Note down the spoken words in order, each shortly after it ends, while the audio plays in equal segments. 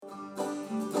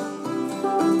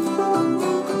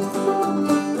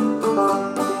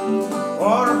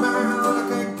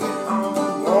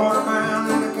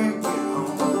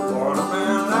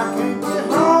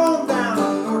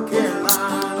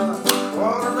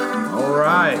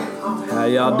How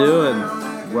y'all doing?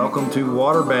 Welcome to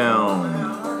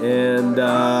Waterbound. And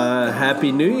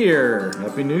Happy New Year.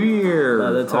 Happy New Year.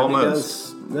 By the time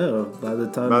Almost. by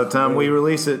the time we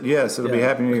release it, yes, it'll be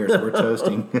Happy New Year. So we're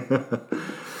toasting.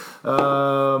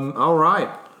 All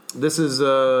right. This is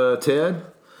Ted.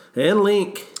 And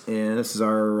Link. And this is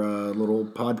our little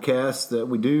podcast that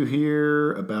we do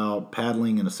here about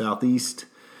paddling in the Southeast.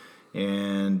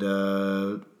 And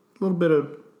a little bit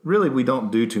of, really, we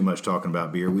don't do too much talking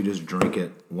about beer. We just drink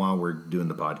it while we're doing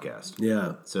the podcast.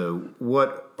 Yeah. So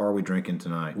what are we drinking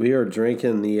tonight? We are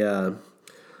drinking the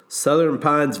Southern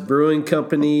Pines Brewing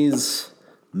Company's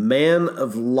Man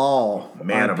of Law.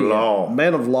 Man IPA. of Law.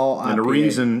 Man of Law IPA. And the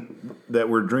reason that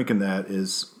we're drinking that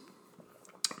is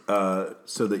so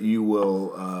that you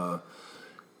will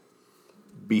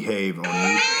behave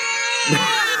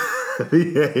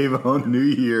on New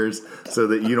Year's, so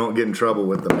that you don't get in trouble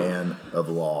with the man of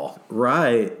law.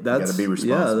 Right. That's, you got to be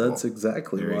responsible. Yeah, that's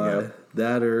exactly there why.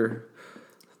 That or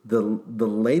the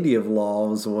lady of law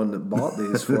was the one that bought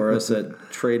these for us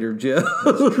at Trader Joe's.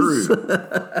 That's true.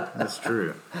 That's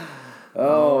true.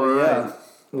 Oh, right. yeah.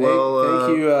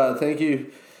 Well, thank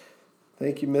you,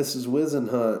 Mrs.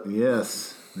 Wisenhunt.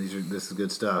 Yes, this is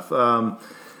good stuff.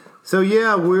 So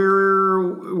yeah,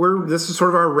 we're this is sort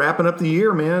of our wrapping up the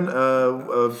year, man.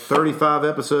 Of 35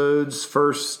 episodes,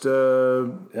 first,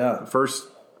 I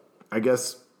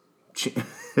guess,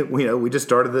 we just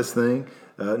started this thing.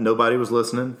 Nobody was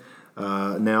listening.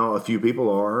 Now a few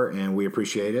people are, and we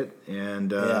appreciate it.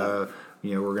 And we're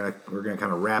gonna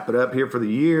kind of wrap it up here for the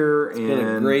year. It's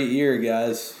been a great year,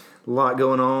 guys. A lot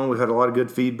going on. We've had a lot of good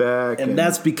feedback, and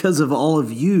that's because of all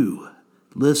of you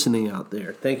listening out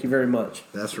there. Thank you very much.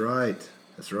 That's right.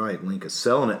 Link is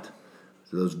selling it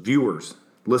to those viewers,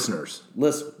 listeners.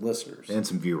 Listeners. And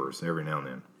some viewers every now and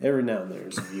then. Every now and then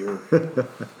there's a viewer.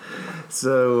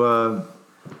 So,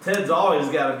 Ted's always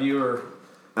got a viewer.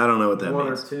 I don't know what that means.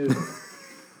 One or two.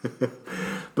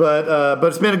 But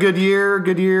it's been a good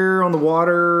year on the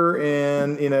water,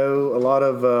 and a lot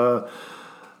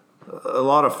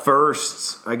of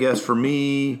firsts, I guess, for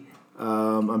me.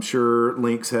 I'm sure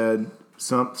Link's had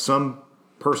some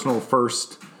personal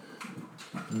first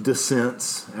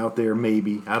descents out there,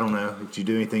 maybe. I don't know. Did you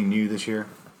do anything new this year?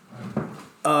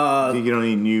 Did you get on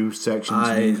any new sections?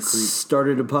 I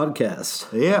started a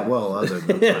podcast. Yeah, well,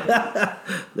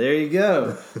 there you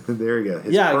go. There you go.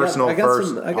 His personal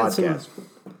first podcast.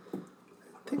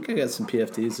 I think I got some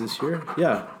PFTs this year.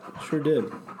 Yeah, sure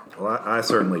did. Well, I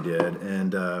certainly did,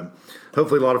 and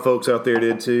hopefully a lot of folks out there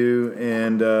did too.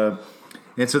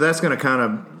 And so that's going to kind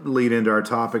of lead into our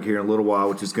topic here in a little while,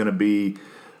 which is going to be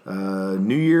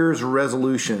New Year's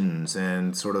resolutions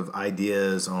and sort of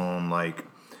ideas on like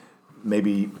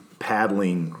maybe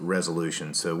paddling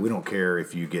resolutions. So we don't care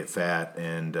if you get fat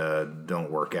and don't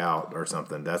work out or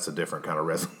something. That's a different kind of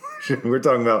resolution. We're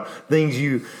talking about things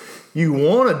you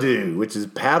want to do, which is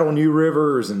paddle new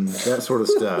rivers and that sort of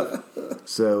stuff.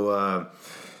 So,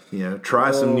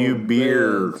 try some new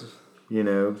beer,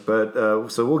 man. But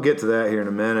so we'll get to that here in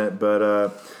a minute.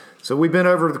 But so we've been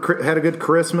had a good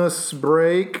Christmas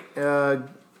break and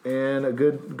a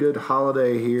good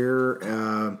holiday here,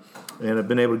 and I've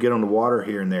been able to get on the water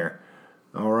here and there.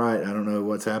 All right, I don't know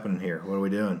what's happening here. What are we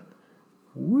doing?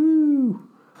 Woo!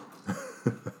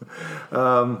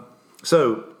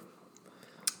 So,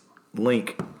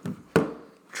 Link,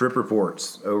 trip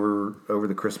reports over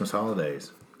the Christmas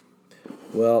holidays.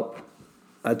 Well,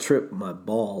 I tripped my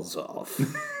balls off.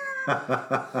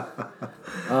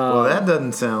 Well, that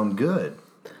doesn't sound good.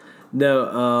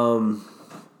 No,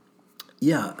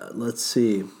 let's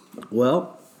see.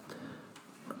 Well,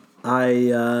 I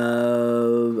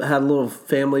had a little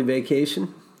family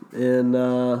vacation in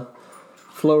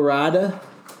Florida,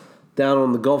 down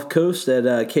on the Gulf Coast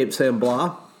at Cape San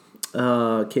Blas,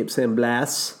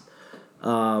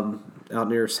 out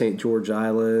near St. George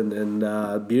Island,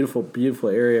 and beautiful, beautiful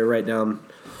area right down,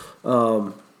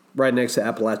 right next to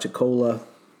Apalachicola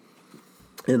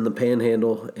in the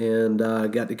Panhandle, and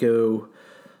got to go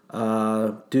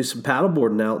do some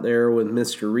paddleboarding out there with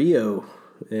Mr. Rio,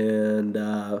 and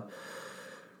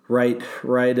right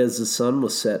as the sun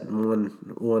was setting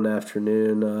one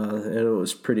afternoon, and it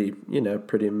was pretty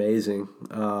amazing.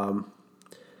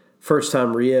 First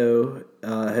time Rio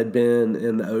had been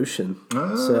in the ocean.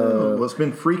 So well, it's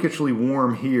been freakishly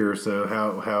warm here. So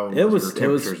how it was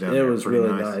temperatures down there? It was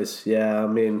really nice. Yeah, I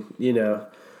mean,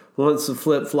 once the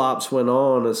flip flops went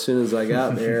on, as soon as I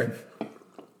got there,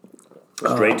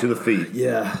 straight to the feet.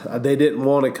 Yeah, they didn't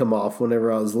want to come off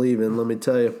whenever I was leaving. Let me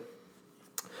tell you.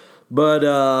 But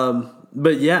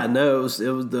yeah, no, it was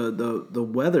the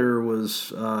weather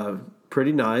was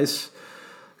pretty nice.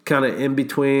 kind of in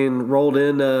between, rolled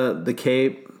into the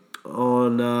Cape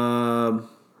on a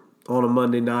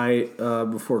Monday night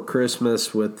before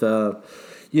Christmas with, the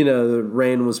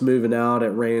rain was moving out. It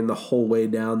rained the whole way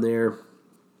down there.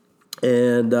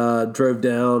 And drove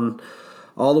down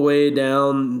all the way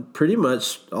down pretty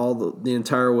much the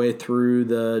entire way through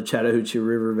the Chattahoochee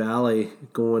River Valley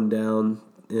going down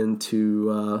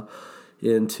into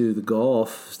the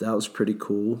Gulf. That was pretty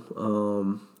cool.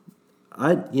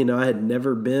 I had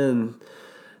never been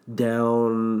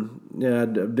down.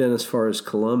 I'd been as far as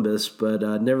Columbus, but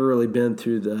I'd never really been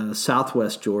through the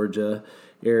Southwest Georgia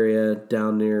area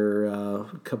down near a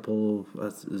couple.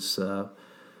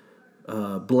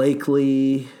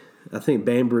 Blakely. I think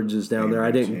Bainbridge is down there.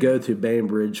 I didn't go through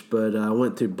Bainbridge, but I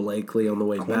went through Blakely on the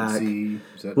way back.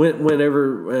 Went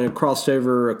over and crossed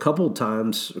over a couple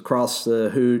times across the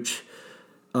Hooch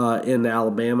into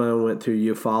Alabama. Went through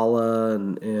Eufaula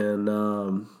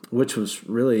and which was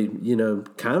really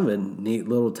kind of a neat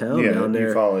little town down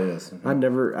there. Eufaula is.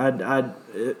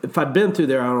 If I'd been through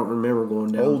there, I don't remember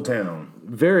going down. Old town.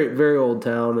 Very very old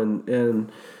town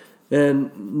and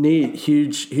neat,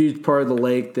 huge part of the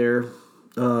lake there.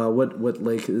 What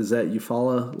lake is that?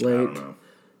 Eufaula Lake? I don't know.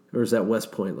 Or is that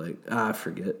West Point Lake? I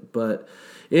forget. But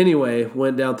anyway,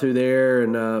 went down through there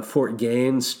and Fort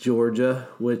Gaines, Georgia,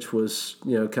 which was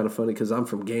kind of funny because I'm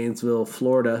from Gainesville,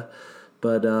 Florida.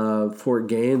 But Fort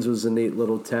Gaines was a neat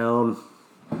little town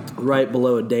right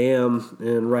below a dam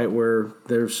and right where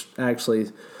there's actually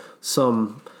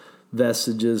some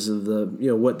vestiges of the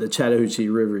what the Chattahoochee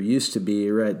River used to be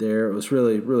right there. It was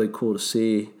really really cool to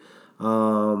see,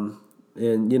 and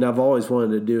I've always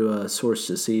wanted to do a source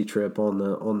to sea trip on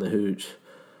the Hooch.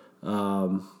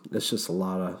 It's just a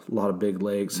lot of big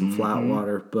lakes and flat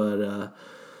water, but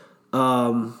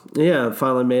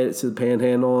finally made it to the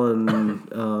Panhandle and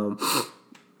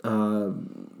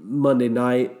Monday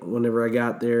night whenever I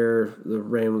got there the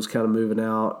rain was kind of moving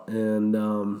out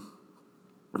and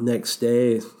next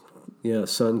day.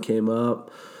 Sun came up,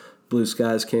 blue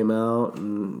skies came out,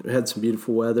 and had some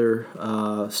beautiful weather.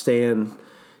 Staying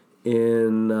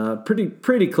in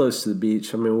pretty close to the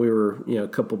beach. I mean, we were a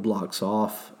couple blocks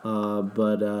off,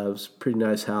 but it was a pretty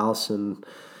nice house. And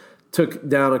took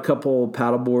down a couple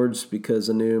paddle boards because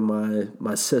I knew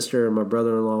my sister and my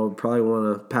brother-in-law would probably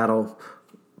want to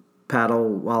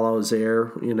paddle while I was there.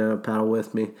 Paddle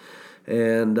with me,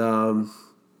 and.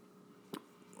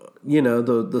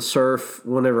 The surf,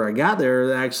 whenever I got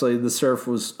there, actually the surf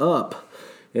was up.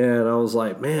 And I was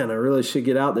like, man, I really should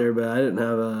get out there. But I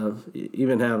didn't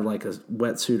even have like a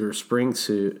wetsuit or spring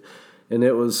suit. And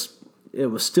it was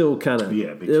still kind of,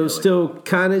 it was still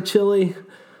kind of chilly.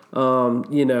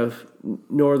 Northerners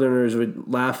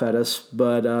would laugh at us.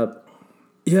 But,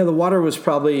 the water was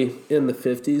probably in the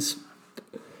 50s.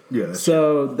 Yeah.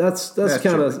 So that's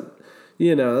kind of,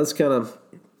 that's kind of,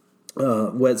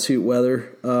 wetsuit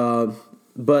weather,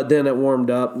 but then it warmed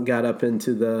up and got up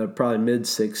into the probably mid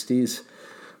 60s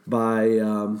by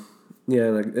and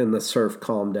the surf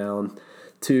calmed down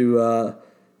to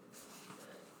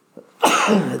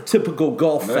typical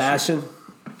Gulf fashion.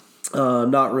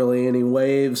 Not really any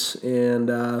waves,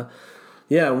 and I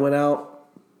went out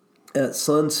at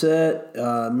sunset.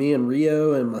 Me and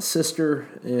Rio and my sister,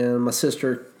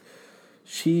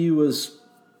 she was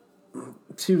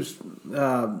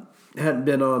hadn't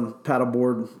been on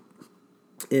paddleboard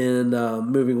in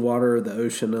moving water or the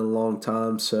ocean in a long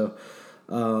time, so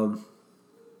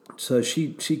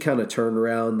she kind of turned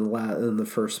around in the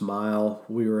first mile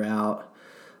we were out,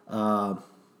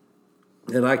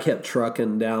 and I kept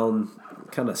trucking down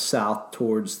kind of south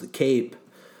towards the Cape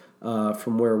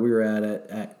from where we were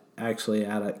at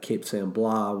Cape San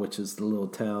Blas, which is the little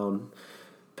town,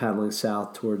 paddling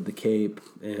south toward the Cape,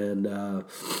 and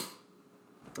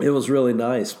it was really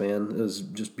nice, man. It was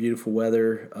just beautiful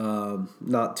weather,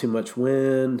 not too much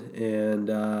wind,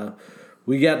 and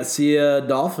we got to see a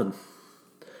dolphin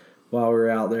while we were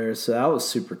out there. So that was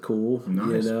super cool.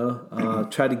 Nice.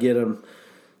 Tried to get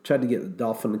the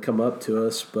dolphin to come up to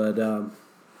us, but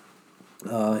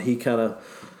he kind of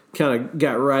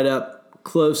got right up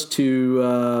close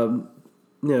to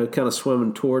kind of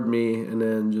swimming toward me, and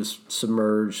then just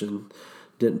submerged and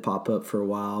didn't pop up for a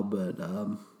while, but.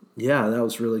 Yeah, that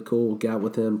was really cool. Got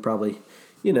within probably,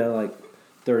 like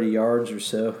 30 yards or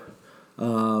so.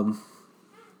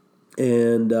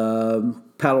 And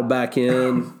paddled back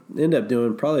in. Ended up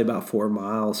doing probably about 4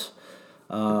 miles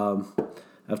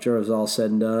after it was all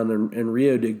said and done. And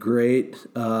Rio did great.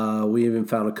 We even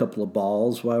found a couple of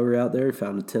balls while we were out there. We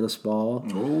found a tennis ball.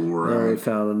 All right. We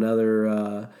found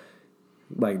another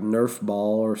like Nerf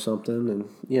ball or something, and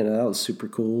that was super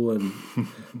cool. And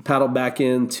paddled back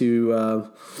into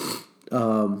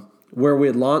where we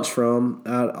had launched from,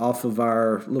 out off of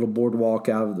our little boardwalk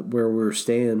out of where we were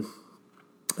staying.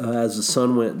 As the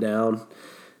sun went down,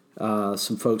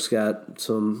 some folks got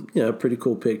some pretty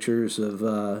cool pictures of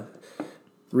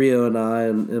Rio and I,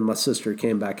 and my sister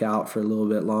came back out for a little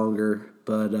bit longer,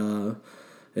 but and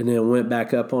then went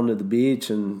back up onto the beach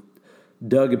and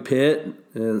dug a pit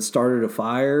and started a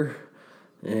fire,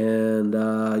 and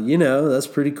that's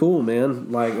pretty cool,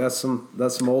 man. Like that's some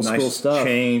old school stuff.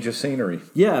 Change of scenery.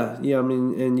 Yeah, I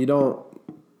mean, and you don't.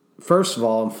 First of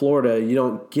all, in Florida, you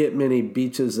don't get many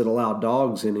beaches that allow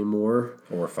dogs anymore,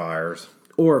 or fires,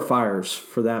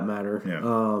 for that matter.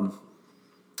 Yeah.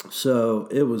 So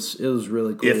it was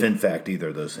really cool. If in fact either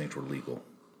of those things were legal.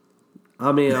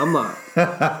 I mean, I'm not.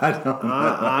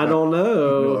 I don't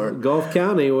know. Gulf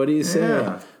County, what do you say?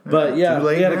 Yeah. But we had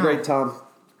now. a great time,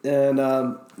 and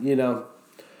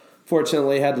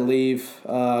fortunately had to leave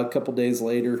a couple days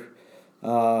later,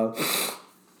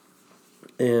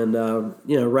 and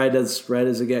right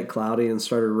as it got cloudy and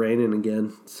started raining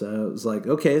again, so it was like,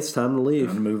 okay, it's time to leave.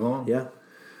 Time to move on. Yeah,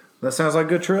 that sounds like a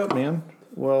good trip, man.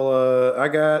 Well, I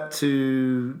got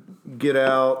to get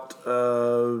out.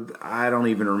 I don't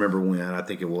even remember when. I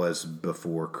think it was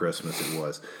before Christmas. It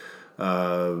was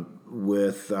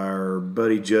with our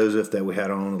buddy Joseph that we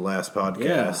had on the last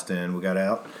podcast, and we got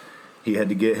out. He had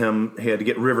to get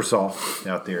Riversoft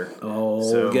out there. Oh,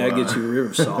 so, gotta get you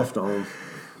Riversoft on.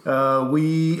 A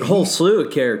whole slew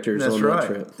of characters on that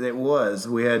trip. It was.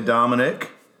 We had Dominic,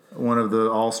 one of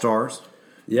the all-stars.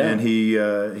 Yeah, and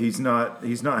he's not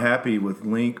happy with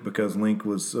Link because Link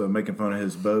was making fun of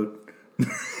his boat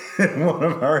in one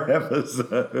of our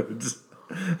episodes.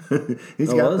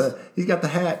 He's got the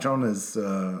hatch on his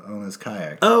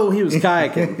kayak. Oh, he was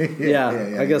kayaking.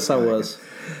 yeah, I guess I was.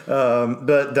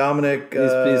 But Dominic,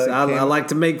 I like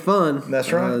to make fun.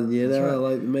 That's right. That's right. I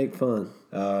like to make fun.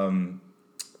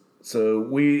 So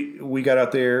we got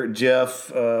out there. Jeff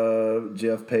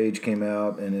Page came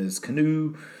out in his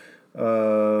canoe.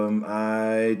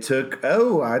 I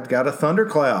got a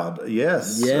Thundercloud.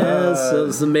 Yes. It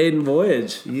was the maiden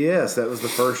voyage. Yes, that was the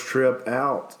first trip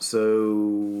out.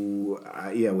 So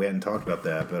we hadn't talked about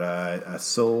that, but I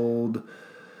sold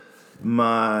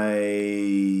my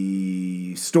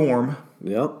Storm.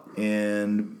 Yep.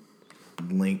 And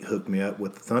Link hooked me up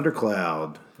with the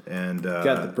Thundercloud, and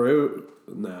got the bro.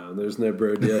 No, there's no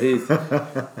bro deal. He's,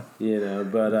 but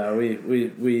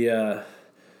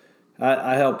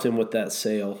I helped him with that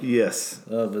sale. Yes,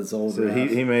 of his old. So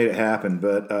he made it happen.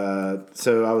 But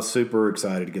so I was super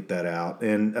excited to get that out.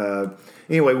 And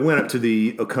anyway, we went up to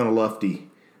the Oconaluftee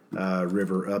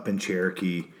River up in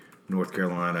Cherokee, North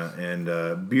Carolina,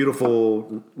 and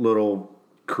beautiful little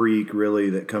creek really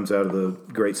that comes out of the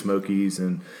Great Smokies.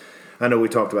 And I know we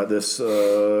talked about this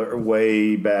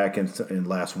way back in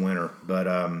last winter,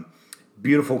 but.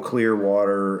 Beautiful clear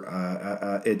water.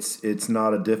 It's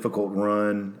not a difficult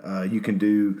run. You can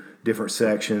do different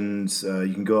sections.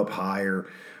 You can go up higher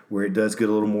where it does get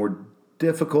a little more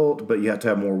difficult, but you have to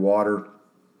have more water.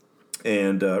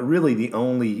 And really the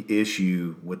only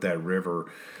issue with that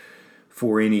river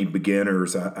for any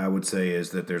beginners, I would say,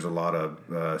 is that there's a lot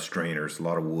of strainers, a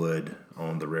lot of wood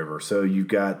on the river. So you've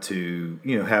got to,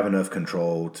 have enough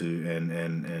control to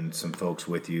and some folks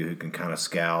with you who can kind of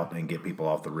scout and get people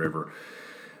off the river.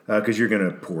 Because you're going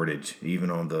to portage even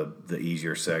on the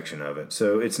easier section of it.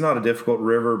 So it's not a difficult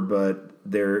river, but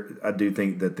I do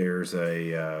think that there's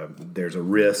a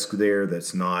risk there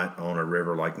that's not on a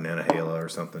river like Nantahala or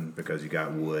something because you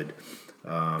got wood.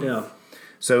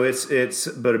 So it's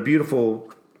but a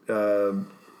beautiful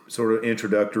sort of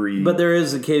introductory. But there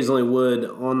is occasionally wood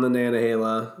on the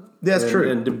Nantahala. That's true.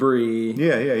 And debris.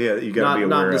 Yeah. You got to be aware of it.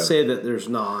 Not to say that there's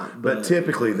not. But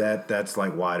typically that's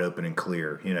like wide open and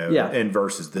clear, Yeah. And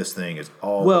versus this thing is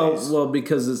always well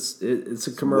because it's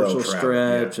a commercial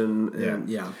stretch and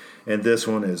And this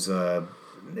one is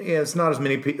it's not as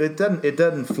many people. It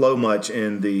doesn't flow much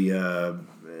in the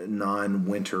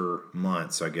non-winter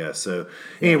months, I guess. So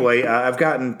anyway, I've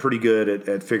gotten pretty good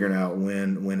at figuring out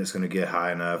when it's going to get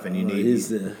high enough, and you need He's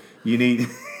the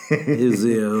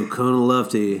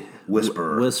Oconaluftee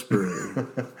whisperer.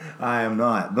 I am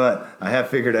not, but I have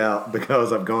figured out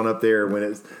because I've gone up there when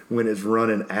it's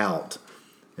running out,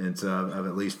 and so I've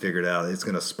at least figured out it's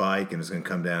going to spike and it's going to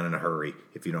come down in a hurry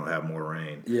if you don't have more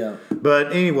rain. Yeah.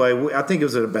 But anyway, I think it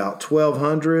was at about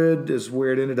 1,200 is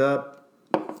where it ended up.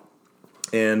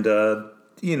 And,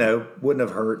 wouldn't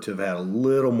have hurt to have had a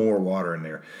little more water in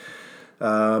there.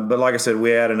 But like I said, we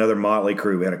had another motley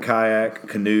crew. We had a kayak,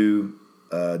 canoe,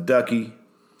 ducky,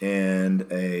 and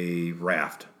a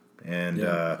raft. And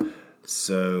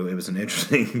so it was an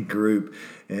interesting group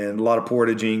and a lot of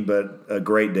portaging, but a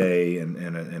great day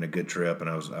and a good trip. And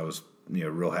I was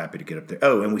real happy to get up there.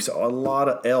 Oh, and we saw a lot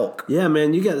of elk. Yeah,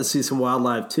 man, you got to see some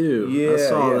wildlife too. Yeah,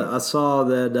 I saw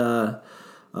that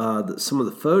some of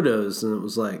the photos, and it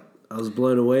was like I was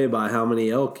blown away by how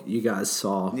many elk you guys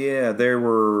saw. Yeah, there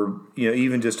were,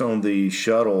 even just on the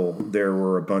shuttle, there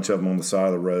were a bunch of them on the side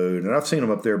of the road, and I've seen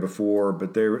them up there before.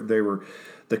 But they were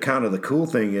the cool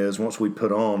thing is once we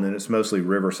put on, and it's mostly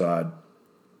riverside.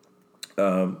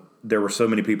 There were so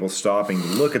many people stopping to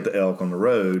look at the elk on the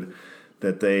road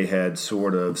that they had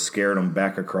sort of scared them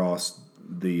back across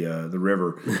the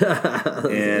river,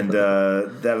 and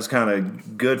that was kind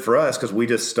of good for us because we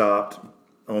just stopped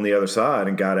on the other side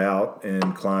and got out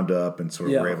and climbed up and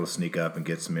sort of were able to sneak up and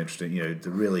get some interesting, to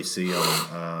really see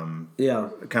them,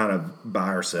 kind of by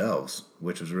ourselves,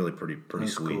 which was really pretty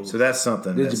sweet. Cool. So that's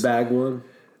something. Did you bag one?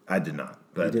 I did not,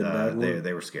 but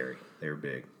they were scary. They were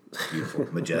big, beautiful,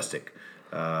 majestic.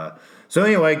 So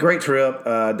anyway, great trip.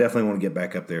 Definitely want to get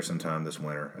back up there sometime this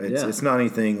winter. It's not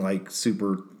anything like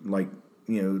super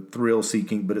thrill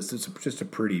seeking, but it's just a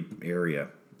pretty area.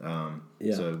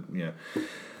 So yeah.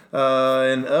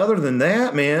 And other than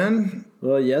that, man.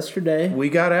 Well, yesterday we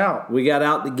got out. We got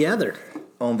out together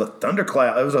on the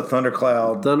Thundercloud. It was a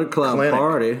Thundercloud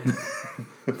party.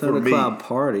 Thundercloud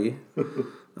party.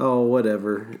 Oh,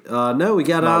 whatever. No, we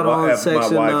got out on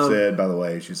section. My wife said, by the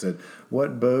way, she said,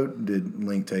 "What boat did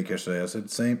Link take yesterday?" I said,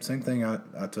 "Same thing I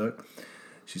took."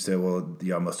 She said, "Well,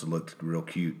 y'all must have looked real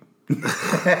cute." I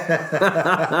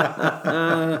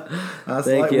was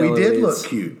like, "We did look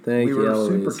cute. We were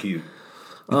super cute."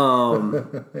 And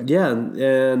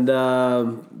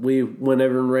we went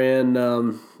over and ran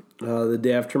the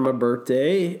day after my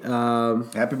birthday.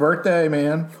 Happy birthday,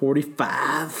 man!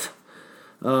 45.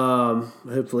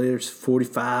 Hopefully there's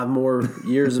 45 more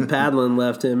years of paddling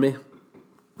left in me.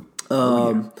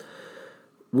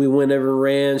 We went over and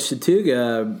ran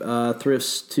Chattooga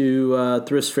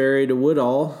Thrift's Ferry to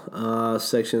Woodall,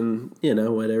 section,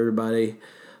 what everybody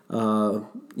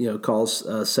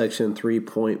calls section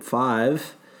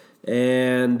 3.5.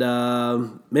 And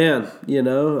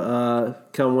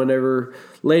come whenever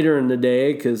later in the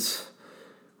day because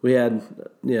we had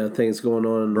things going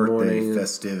on in the morning. Birthday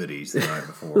festivities the night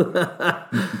before.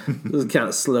 It was kind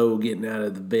of slow getting out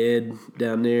of the bed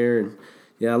down there, and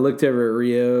I looked over at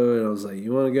Rio and I was like,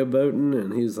 "You want to go boating?"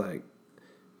 And he was like,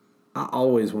 "I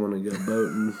always want to go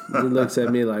boating." He looks at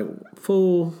me like,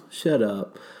 "Fool, shut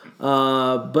up."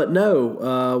 But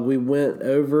no, we went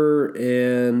over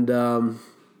and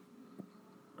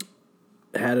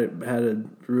had a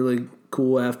really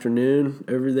cool afternoon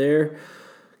over there.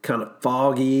 Kind of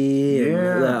foggy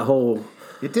and that whole.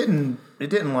 It didn't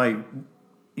like,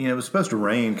 it was supposed to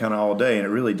rain kind of all day, and it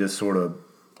really just sort of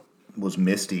was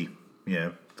misty.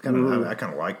 It's kind of I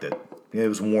kind of liked it. It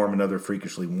was warm, another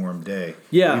freakishly warm day.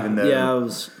 Yeah, even though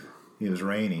it was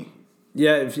rainy.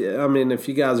 Yeah, if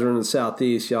you guys are in the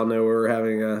southeast, y'all know we're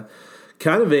having a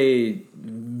kind of a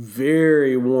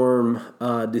very warm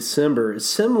December. It's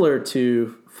similar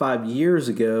to 5 years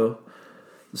ago.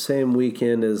 The same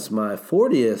weekend as my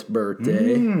 40th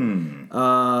birthday. Kind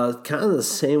of the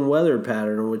same weather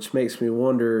pattern, which makes me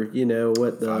wonder,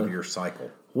 what the 5-year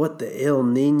cycle, what the El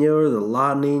Nino or the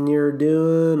La Nina are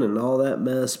doing, and all that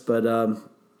mess. But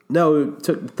no, we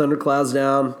took the thunderclouds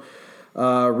down.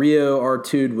 Rio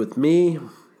R2'd with me,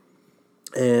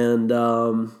 and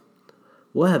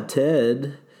we'll have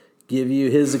Ted give you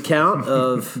his account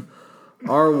of.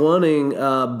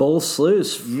 R1ing Bull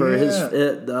Sluice for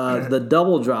the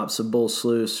double drops of Bull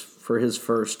Sluice for his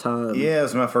first time. Yeah, it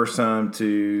was my first time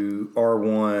to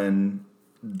R1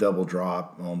 double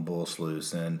drop on Bull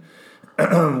Sluice, and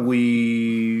what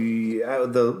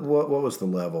was the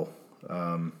level? It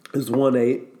was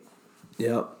 1.8.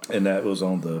 Yeah, and that was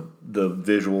on the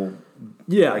visual.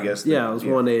 Yeah, I guess. It was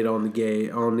 1.8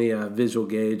 on the visual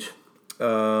gauge.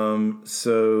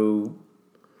 So.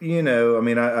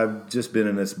 I've just been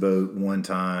in this boat one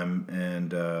time,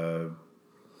 and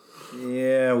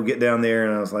we get down there,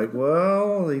 and I was like,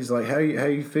 "Well," he's like, "How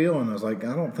you feeling?" I was like,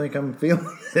 "I don't think I'm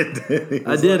feeling it."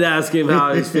 I did ask him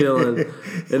how he's feeling,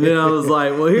 and then I was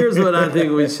like, "Well, here's what I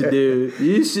think we should do.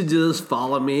 You should just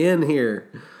follow me in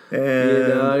here."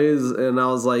 And I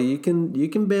was like, "You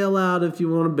can bail out if you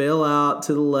want to bail out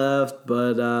to the left,"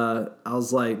 but I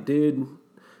was like, "Dude."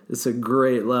 It's a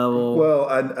great level. Well,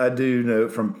 I do know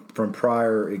from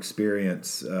prior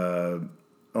experience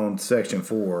on Section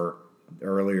 4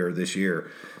 earlier this year,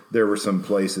 there were some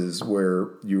places where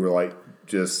you were like,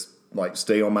 just like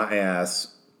stay on my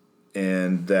ass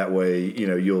and that way,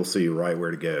 you'll see right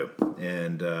where to go,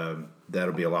 and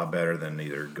that'll be a lot better than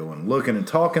either going looking and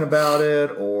talking about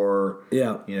it or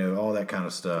all that kind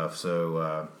of stuff.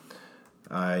 So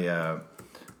I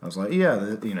was like,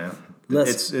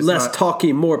 less it's not,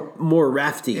 talky, more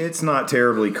rafty. It's not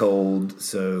terribly cold,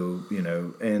 so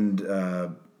and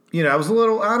I was a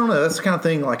little, I don't know, that's the kind of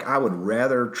thing, like, I would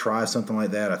rather try something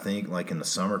like that, I think, like in the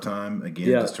summertime, again,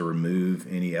 just to remove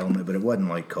any element, but it wasn't,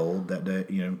 like, cold that day,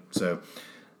 so.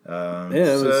 It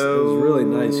was really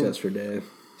nice yesterday.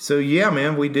 So, yeah,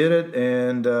 man, we did it,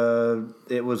 and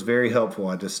it was very helpful.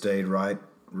 I just stayed right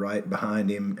behind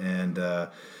him, and,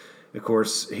 of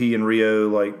course, he and Rio,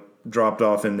 like, dropped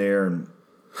off in there and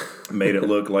made it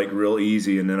look like real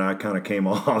easy, and then I kind of came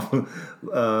off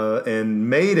and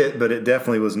made it, but it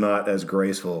definitely was not as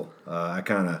graceful. I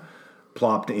kind of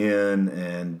plopped in,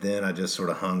 and then I just sort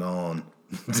of hung on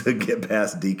to get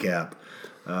past decap,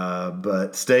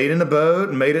 but stayed in the boat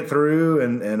and made it through,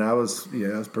 and I was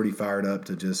pretty fired up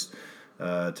to just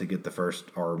to get the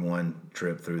first R1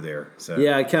 trip through there. So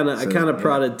yeah, I kind of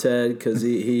prodded Ted because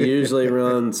he usually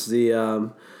runs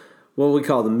the what we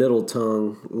call the middle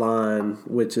tongue line,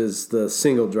 which is the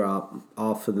single drop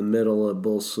off of the middle of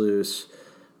Bull Sluice.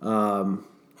 But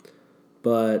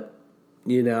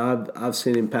I've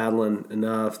seen him paddling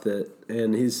enough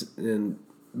and he's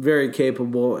very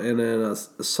capable and in a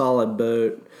solid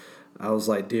boat. I was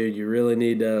like, dude, you really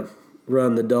need to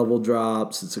run the double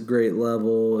drops. It's a great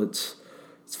level. It's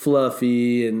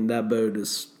fluffy, and that boat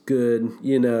is good.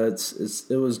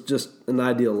 It was just an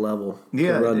ideal level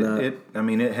to run that. It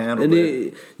handled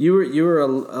it. You were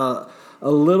a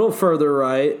little further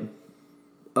right,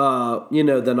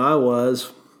 than I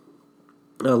was.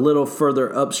 A little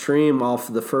further upstream off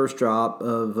of the first drop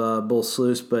of Bull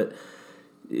Sluice, but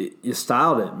you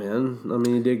styled it, man. I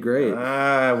mean, you did great.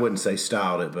 I wouldn't say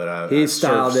styled it, but I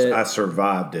styled it. I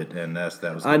survived it, and that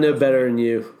was. I know better than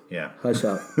you. Yeah, hush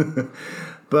up.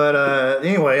 But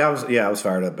anyway, I was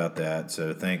fired up about that.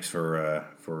 So thanks for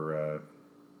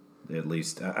at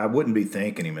least I wouldn't be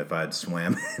thanking him if I'd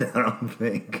swam it. I don't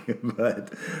think,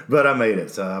 but I made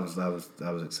it, so I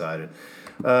was excited.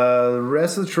 The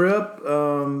rest of the trip,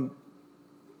 I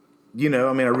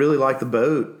really liked the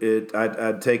boat.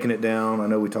 I'd taken it down. I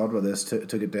know we talked about this.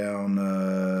 Took it down.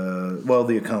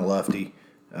 The kind of lefty,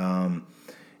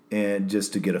 and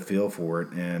just to get a feel for it,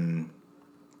 and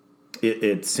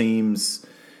it seems.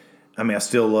 I mean, I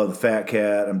still love the Fat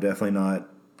Cat. I'm definitely not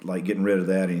like getting rid of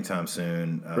that anytime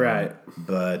soon. Right.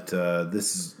 But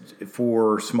this is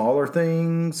for smaller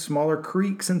things, smaller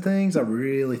creeks and things. I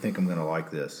really think I'm going to like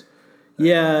this.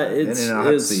 Yeah, and I'll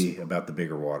have to see about the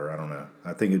bigger water. I don't know.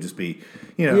 I think it'd just be,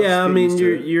 Yeah, I mean,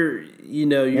 you're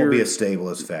won't be as stable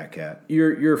as Fat Cat.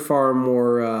 You're far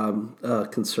more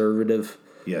conservative.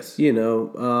 Yes.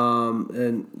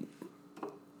 And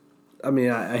I mean,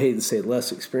 I hate to say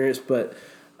less experienced, but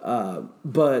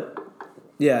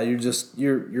yeah,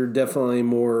 you're definitely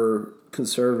more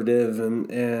conservative,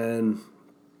 and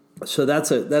so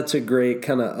that's a great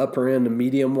kind of upper end to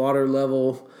medium water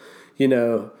level,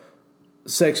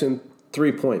 Section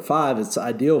 3.5, it's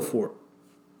ideal for it.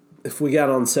 If we got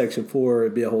on Section 4,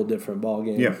 it'd be a whole different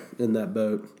ballgame in that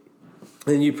boat.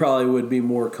 And you probably would be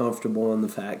more comfortable in the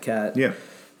Fat Cat,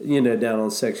 down on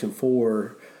Section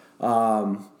 4.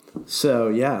 So,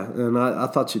 yeah, and I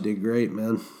thought you did great,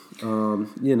 man. Well,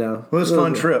 it was a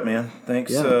fun trip, man.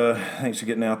 Thanks for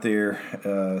getting out there.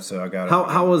 So I got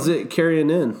How was it carrying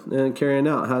in and carrying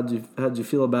out? How'd you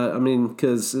feel about it? I mean,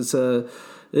 because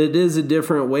it is a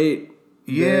different weight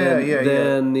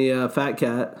than the Fat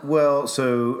Cat. Well,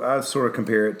 so I sort of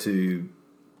compare it to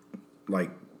like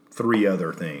three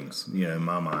other things, in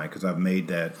my mind, because I've made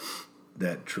that.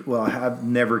 I've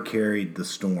never carried the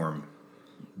Storm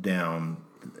down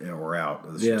or out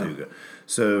of the Chattooga.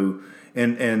 So,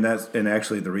 and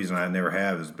actually the reason I never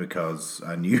have is because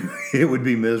I knew it would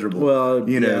be miserable. Well,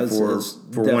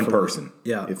 for one person.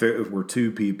 Yeah. If we're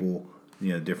two people,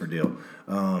 different deal.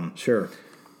 Sure.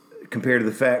 Compared to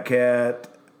the Fat Cat,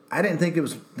 I didn't think it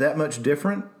was that much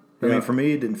different. I mean, for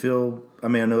me, it didn't feel. I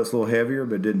mean, I know it's a little heavier,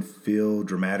 but it didn't feel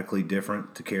dramatically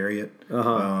different to carry it.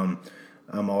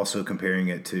 I'm also comparing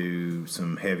it to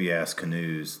some heavy-ass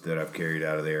canoes that I've carried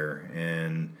out of there,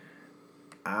 and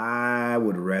I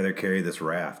would rather carry this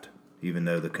raft, even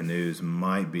though the canoes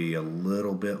might be a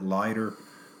little bit lighter.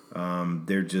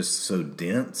 They're just so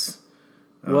dense.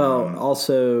 Well,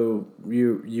 also,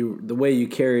 you the way you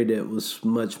carried it was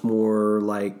much more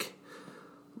like,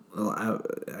 I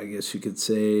guess you could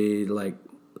say, like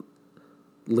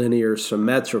linear,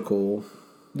 symmetrical.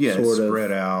 Yeah,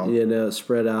 spread out.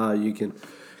 Spread out. You can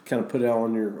kind of put it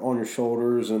on your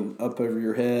shoulders and up over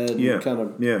your head. Yeah. And kind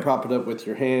of prop it up with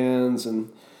your hands,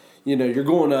 and you're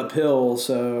going uphill,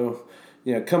 so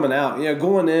coming out,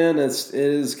 going in it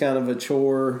is kind of a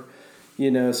chore,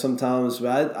 sometimes.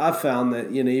 But I found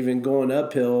that even going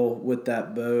uphill with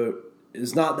that boat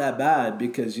is not that bad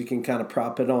because you can kind of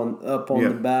prop it up on the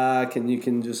back, and you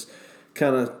can just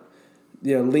kind of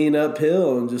lean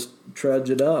uphill and just trudge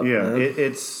it up. Yeah, man.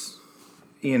 it's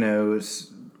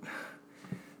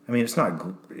it's not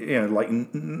like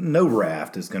no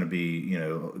raft is going to be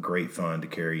great fun to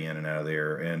carry in and out of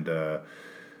there, and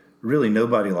really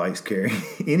nobody likes carrying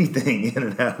anything in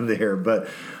and out of there, but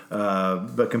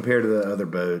compared to the other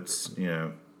boats,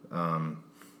 it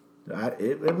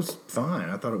was fine.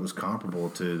 I thought it was comparable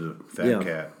to the Fat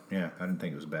Cat. Yeah, I didn't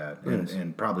think it was bad,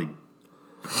 and probably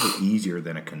easier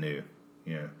than a canoe.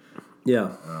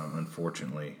 Yeah.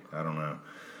 Unfortunately, I don't know,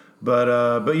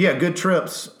 but yeah, good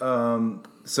trips.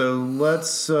 So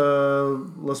let's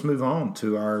move on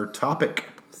to our topic.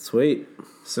 Sweet.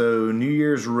 So New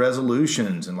Year's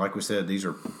resolutions, and like we said, these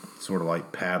are sort of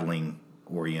like paddling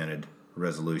oriented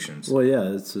resolutions. Well,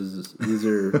 yeah, these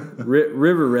are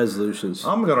river resolutions.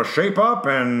 I'm gonna shape up,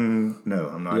 and no,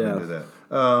 I'm not gonna do that.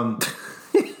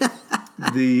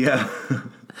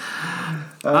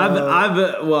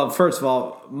 Well, first of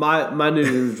all, my New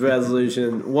Year's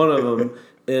resolution, one of them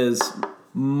is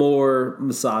more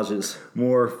massages,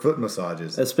 more foot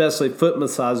massages, especially foot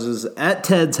massages at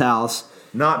Ted's house.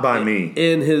 Not by me.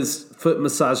 In his foot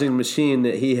massaging machine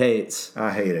that he hates.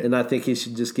 I hate it. And I think he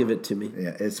should just give it to me.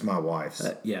 Yeah, it's my wife's.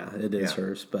 It is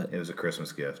hers, but it was a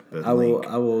Christmas gift. But I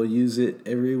will use it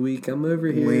every week I'm over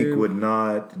here. Link would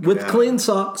not. With clean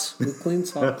socks. With clean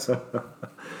socks.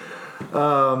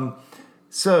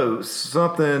 So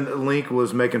something Link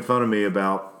was making fun of me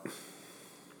about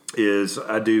is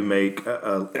I do make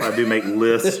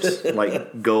lists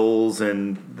like goals,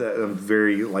 and I'm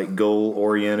very like goal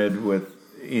oriented with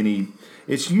any.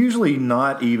 It's usually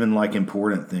not even like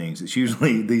important things. It's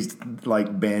usually these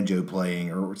like banjo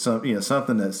playing or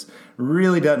something that's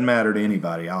really doesn't matter to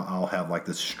anybody. I'll have like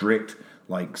this strict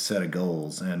like set of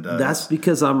goals, and that's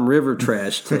because I'm river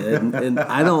trash, Ted, and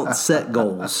I don't set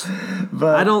goals.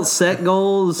 But I don't set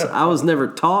goals. I was never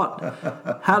taught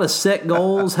how to set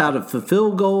goals, how to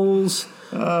fulfill goals.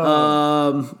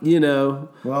 Well,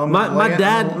 my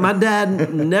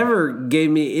dad never gave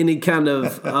me any kind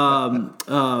of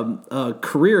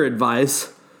career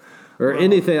advice or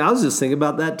anything. I was just thinking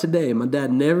about that today. My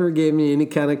dad never gave me any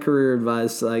kind of career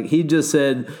advice. Like, he just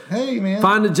said, "Hey, man,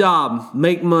 find a job,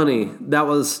 make money." That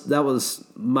was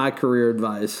my career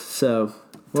advice. So,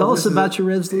 tell us about your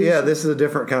resolution. Yeah, this is a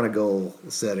different kind of goal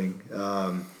setting.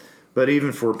 But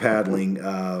even for paddling,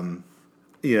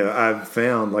 I've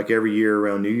found like every year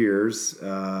around New Year's,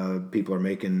 people are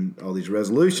making all these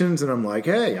resolutions, and I'm like,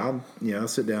 hey, I'll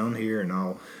sit down here and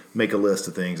I'll make a list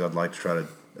of things I'd like to try to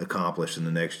accomplish in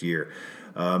the next year.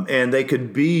 And they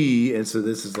could be, and so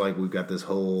this is like we've got this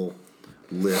whole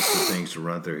list of things to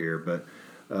run through here. But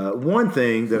one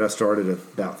thing that I started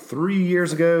about 3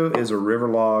 years ago is a river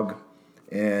log,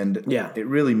 and it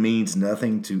really means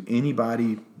nothing to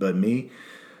anybody but me.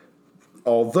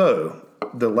 Although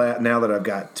now that I've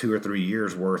got 2 or 3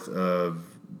 years worth of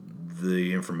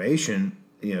the information,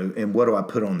 and what do I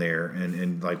put on there?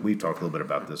 And like we've talked a little bit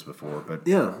about this before, but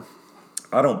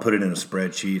I don't put it in a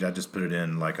spreadsheet. I just put it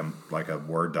in like a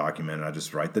Word document. I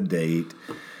just write the date,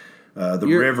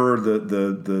 river,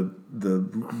 the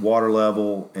water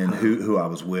level, and who I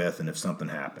was with, and if something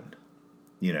happened,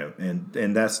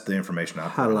 and that's the information I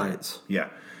put highlights. Yeah,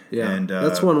 and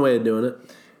that's one way of doing it.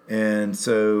 And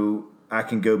so I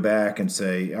can go back and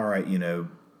say, all right,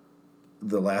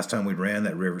 the last time we ran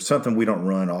that river, something we don't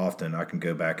run often, I can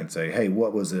go back and say, hey,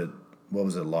 what was it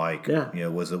like? Yeah.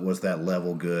 Was that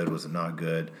level good? Was it not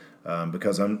good?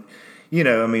 Because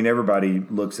everybody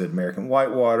looks at American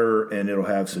Whitewater and it'll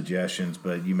have suggestions,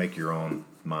 but you make your own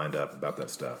mind up about that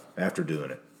stuff after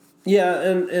doing it. Yeah,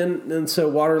 and so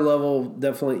water level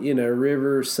definitely,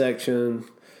 river section.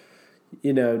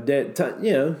 Date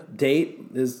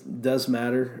does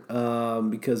matter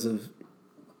because of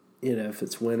if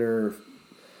it's winter,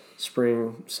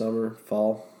 spring, summer,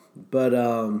 fall. But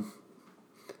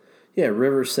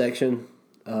river section,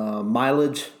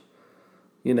 mileage.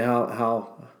 How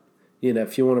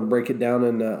if you want to break it down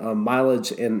into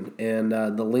mileage and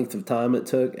the length of time it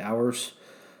took, hours.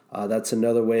 That's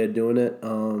another way of doing it.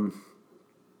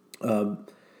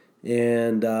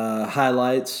 And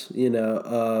highlights,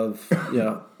 of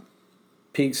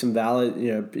peaks and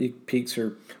valleys, peaks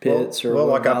or pits I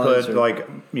put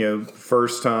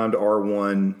first time to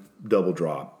R1 double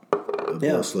drop,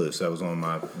 Bull Sluice. That was on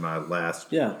my last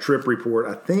Yeah. trip report,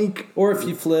 I think. Or if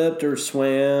you flipped or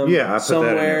swam, Yeah, I put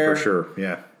somewhere, that in there for sure.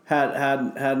 Yeah,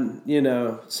 had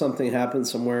something happen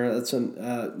somewhere. That's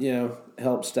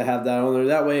helps to have that on there.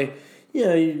 That way,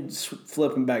 you just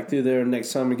flipping back through there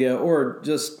next time you go, or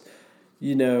just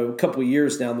a couple of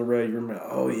years down the road, you remember,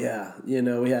 oh yeah,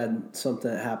 we had something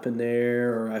that happened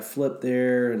there, or I flipped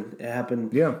there and it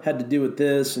happened, had to do with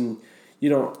this, and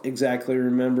you don't exactly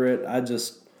remember it. I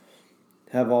just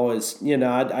have always,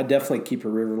 I definitely keep a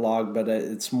river log, but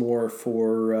it's more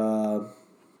for,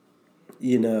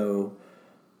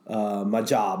 my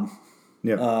job,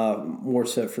 more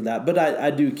so for that. But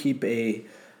I do keep a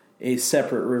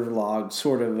separate river log,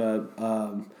 sort of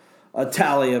a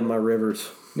tally of my rivers.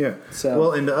 Yeah. So,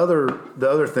 well, and the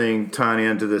other thing tying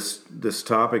into this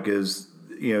topic is,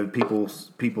 people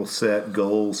set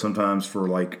goals sometimes for,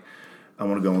 like, I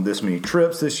want to go on this many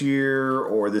trips this year,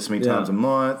 or this many times a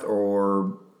month,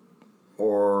 or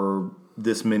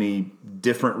this many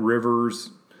different rivers.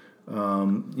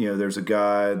 There's a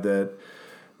guy that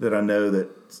I know that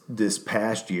this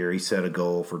past year he set a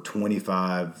goal for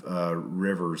 25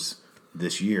 rivers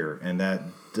this year, and that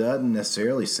doesn't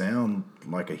necessarily sound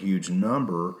like a huge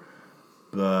number,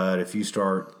 but if you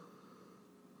start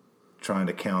trying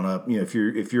to count up, if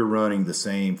you're running the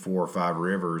same 4 or 5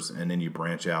 rivers and then you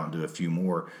branch out and do a few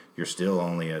more, you're still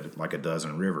only at like a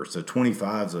dozen rivers. So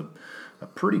 25 is a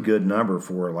pretty good number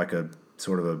for like a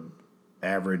sort of a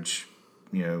average,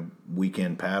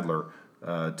 weekend paddler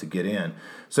to get in.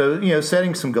 So,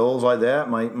 setting some goals like that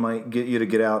might get you to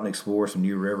get out and explore some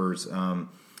new rivers.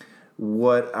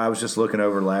 What I was just looking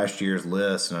over last year's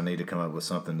list, and I need to come up with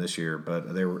something this year,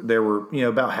 but there were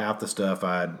about half the stuff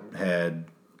I had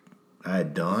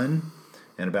done,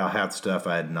 and about half the stuff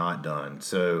I had not done.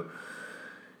 So,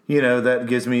 that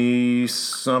gives me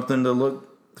something to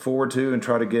look forward to and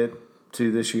try to get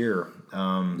to this year.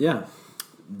 So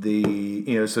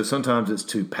sometimes it's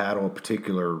to paddle a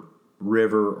particular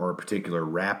river or a particular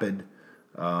rapid.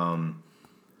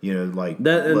 Like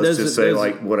that, let's just say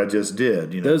like what I just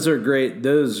did. Those are great.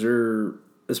 Those are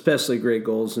especially great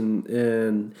goals,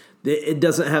 and it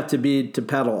doesn't have to be to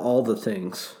paddle all the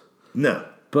things. No,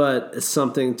 but it's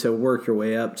something to work your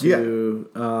way up to,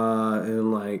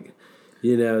 and like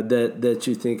that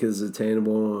you think is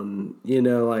attainable, and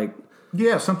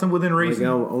something within reason.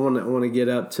 Like I want to get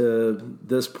up to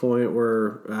this point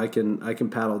where I can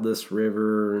paddle this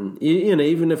river, and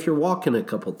even if you're walking a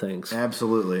couple things.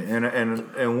 Absolutely,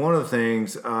 and one of the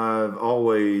things I've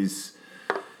always,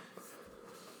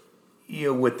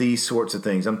 with these sorts of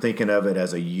things, I'm thinking of it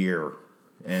as a year,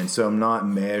 and so I'm not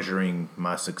measuring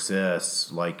my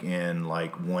success like in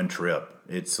like one trip.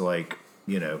 It's like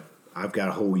I've got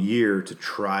a whole year to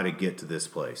try to get to this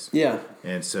place. Yeah.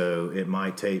 And so it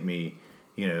might take me,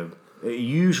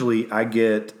 usually I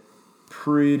get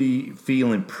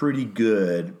feeling pretty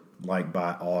good like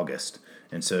by August.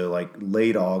 And so like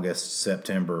late August,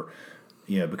 September,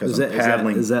 because I'm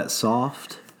paddling. Is that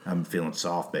soft? I'm feeling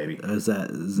soft, baby. Is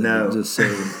that no. Just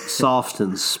say soft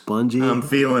and spongy? I'm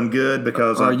feeling good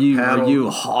because Are you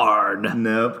hard?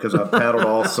 No, because I've paddled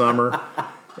all summer.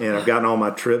 And I've gotten all my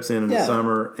trips in the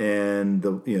summer, and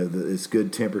it's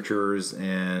good temperatures,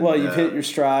 and you've hit your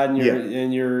stride,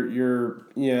 and you're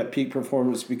at peak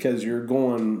performance because you're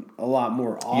going a lot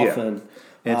more often.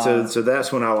 And so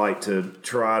that's when I like to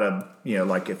try to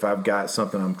like if I've got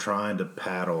something I'm trying to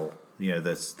paddle,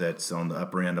 that's on the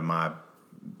upper end of my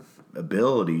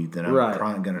ability, then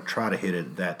I'm going to try to hit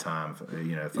it that time.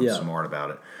 If I'm smart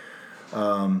about it.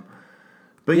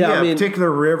 But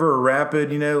particular river or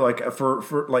rapid, like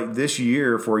for like this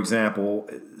year, for example,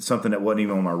 something that wasn't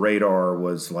even on my radar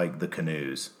was like the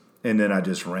canoes. And then I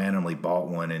just randomly bought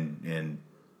one in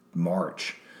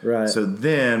March. Right. So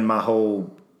then my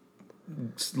whole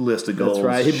list of goals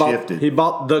shifted. He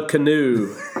bought the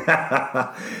canoe.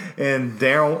 And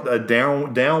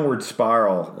downward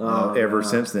spiral ever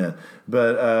since then.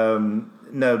 But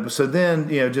no, so then,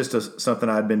 just something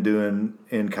I'd been doing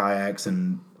in kayaks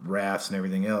and rafts and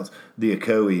everything else, the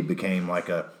Ocoee became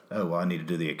like I need to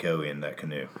do the Ocoee in that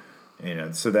canoe.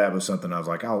 So that was something I was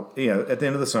like, at the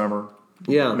end of the summer,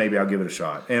 maybe I'll give it a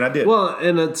shot. And I did. Well,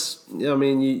 and it's,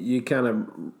 you kind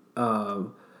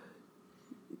of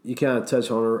touch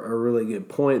on a really good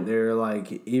point there.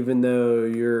 Like, even though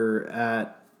you're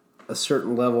at a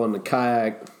certain level in the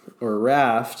kayak or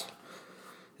raft,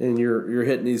 and you're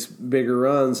hitting these bigger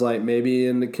runs, like maybe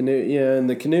in the canoe,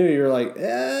 you're like,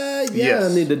 I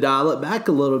need to dial it back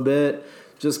a little bit.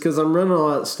 Just because I'm running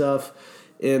all that stuff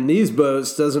in these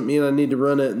boats doesn't mean I need to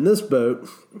run it in this boat,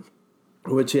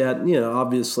 which you had,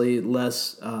 obviously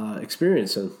less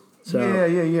experience in. So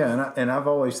yeah. And I've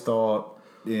always thought,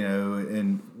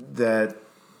 and that,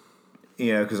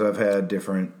 because I've had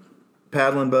different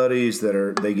paddling buddies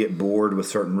they get bored with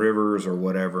certain rivers or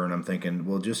whatever, and I'm thinking,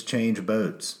 well, just change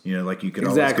boats. Like you could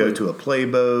always go to a play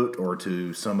boat or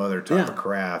to some other type of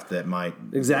craft that might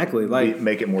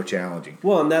make it more challenging.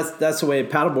 Well, and that's the way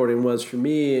paddleboarding was for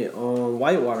me on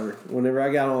whitewater. Whenever I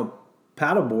got on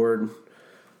paddleboard,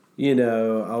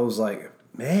 I was like,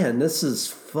 man, this is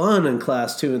fun in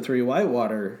class 2 and 3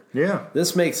 whitewater. Yeah,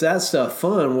 this makes that stuff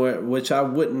fun, which I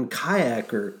wouldn't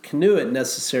kayak or canoe it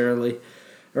necessarily.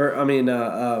 Or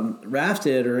raft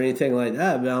it or anything like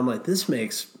that. But I'm like, this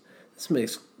makes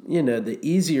the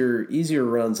easier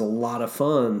runs a lot of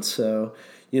fun. So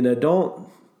don't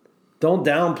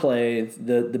downplay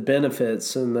the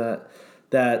benefits and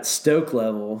that stoke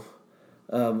level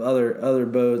of other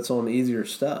boats on easier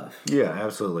stuff. Yeah,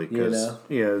 absolutely. Because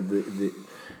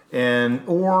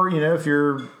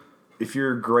if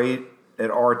you're great at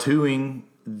R2ing,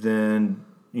 then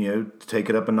take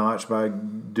it up a notch by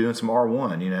doing some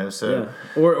R1, so.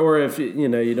 Yeah. Or if,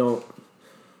 you don't,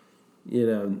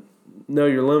 know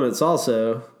your limits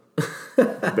also.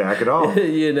 Back it off.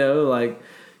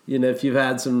 If you've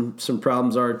had some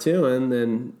problems R2ing,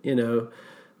 then,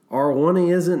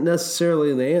 R1ing isn't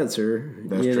necessarily the answer.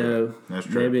 That's true. That's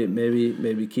true.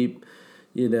 Maybe keep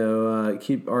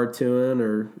R2ing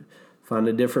or find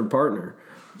a different partner.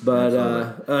 But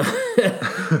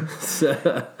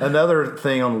another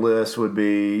thing on the list would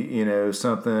be,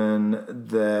 something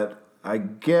that I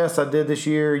guess I did this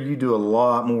year. You do a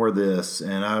lot more of this,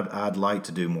 and I'd like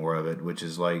to do more of it. Which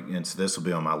is and so this will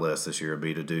be on my list this year. Would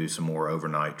be to do some more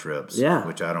overnight trips. Yeah,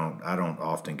 which I don't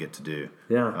often get to do.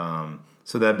 Yeah.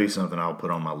 So that'd be something I'll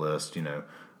put on my list.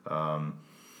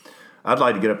 I'd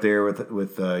like to get up there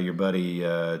with your buddy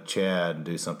Chad and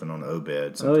do something on the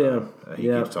Obed sometime. Oh, yeah. He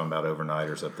keeps talking about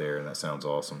overnighters up there, and that sounds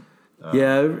awesome. I'd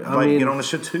like to get on the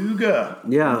Chattooga.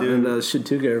 Yeah, and the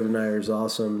Chattooga overnighter is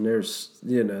awesome.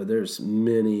 There's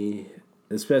many,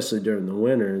 especially during the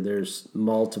winter, there's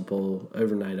multiple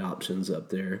overnight options up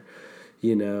there,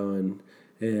 and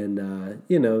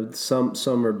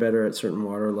some are better at certain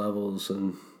water levels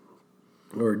and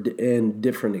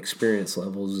different experience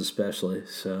levels especially,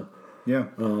 so. Yeah.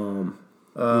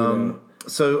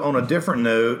 So on a different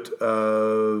note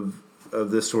of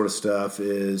this sort of stuff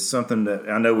is something that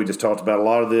I know we just talked about a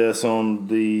lot of this on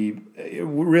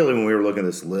really when we were looking at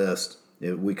this list,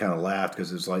 we kind of laughed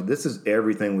because it's like, this is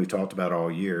everything we've talked about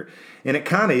all year. And it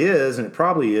kind of is, and it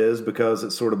probably is because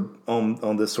it's sort of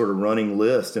on this sort of running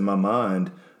list in my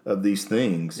mind of these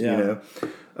things, his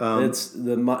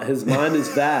mind is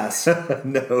vast.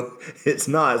 No, it's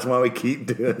not. It's why we keep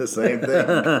doing the same thing.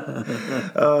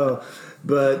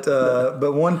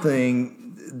 But one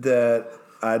thing that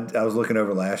I was looking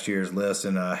over last year's list,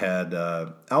 and I had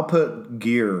I'll put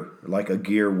gear, like a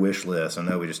gear wish list. I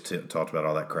know we just talked about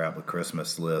all that crap with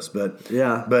Christmas list, but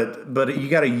yeah, but you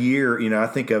got a year. I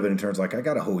think of it in terms like I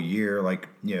got a whole year. Like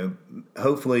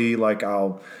hopefully, like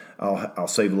I'll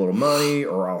save a little money,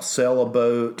 or I'll sell a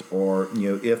boat, or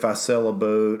if I sell a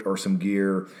boat or some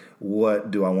gear,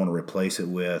 what do I want to replace it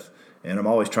with? And I'm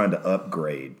always trying to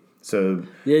upgrade. So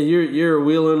yeah, you're a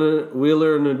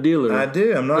wheeler and a dealer. I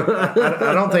do. I'm not.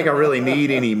 I don't think I really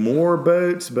need any more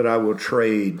boats, but I will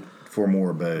trade for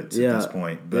more boats at this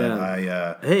point. But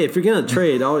hey, if you're gonna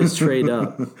trade, always trade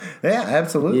up. Yeah,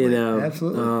 absolutely.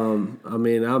 Absolutely.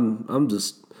 I'm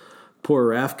just poor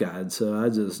raft guide, so I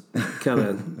just kind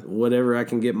of whatever I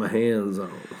can get my hands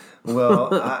on. Well,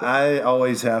 I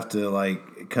always have to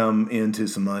come into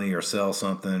some money or sell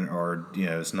something, or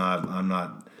it's not. I'm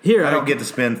not. Here, I don't get to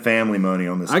spend family money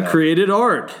on this. I created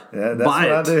art. Yeah, that's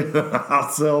what I do. I'll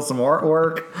sell some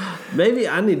artwork. Maybe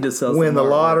I need to sell. Win the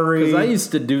lottery, because I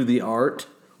used to do the art.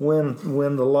 Win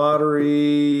the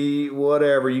lottery.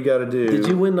 Whatever you got to do. Did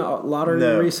you win the lottery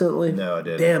recently? No, I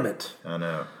didn't. Damn it! I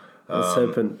know. I was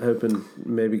hoping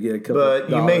maybe get a couple. But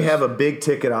you may have a big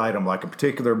ticket item like a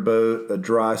particular boat, a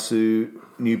dry suit,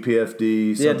 new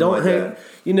PFD. Something don't hang.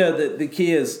 That. The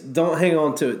key is don't hang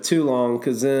on to it too long,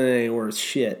 because then it ain't worth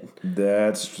shit.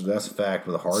 That's a fact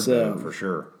with a hard boat for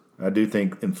sure. I do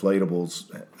think inflatables.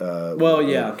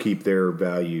 Keep their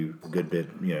value a good bit.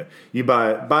 You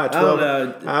buy a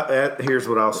 12. Here's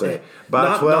what I'll say: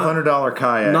 buy a $1,200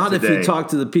 kayak. Not today. If you talk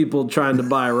to the people trying to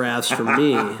buy rafts from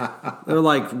me. They're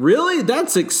like, really?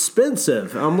 That's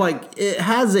expensive. I'm like, it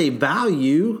has a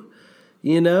value.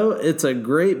 It's a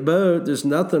great boat. There's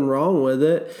nothing wrong with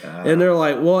it. And they're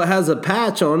like, well, it has a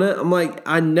patch on it. I'm like,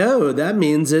 I know. That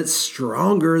means it's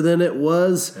stronger than it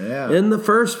was in the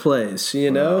first place,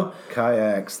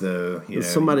 Kayaks, though.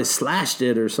 Somebody slashed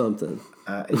it or something.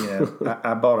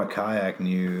 I bought a kayak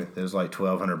new. It was like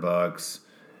 $1,200.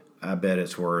 I bet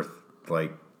it's worth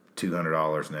like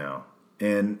 $200 now.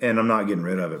 And I'm not getting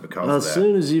rid of it because of that. As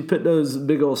soon as you put those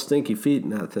big old stinky feet in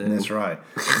that thing. That's right.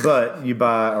 But you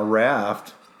buy a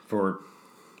raft for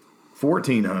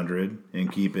 $1,400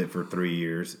 and keep it for 3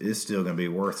 years, it's still going to be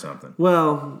worth something.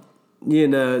 Well,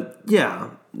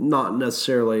 not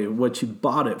necessarily what you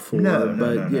bought it for, you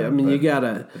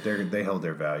gotta. But they hold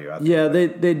their value out. Yeah,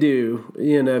 they do.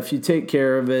 If you take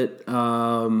care of it,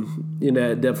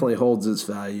 it definitely holds its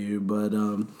value. But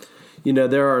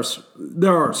there are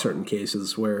certain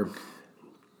cases where,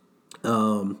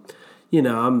 I'm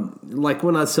like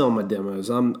when I sell my demos,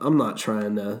 I'm not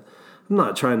trying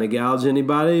to gouge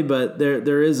anybody, but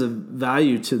there is a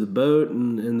value to the boat,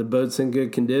 and the boat's in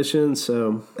good condition.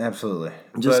 So absolutely,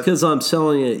 just because I'm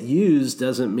selling it used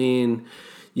doesn't mean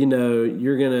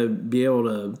you're gonna be able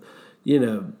to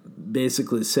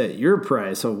basically set your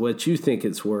price on what you think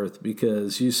it's worth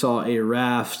because you saw a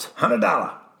raft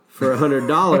 $100 for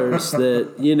 $100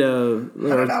 that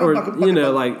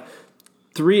like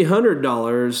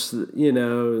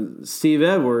 $300, Steve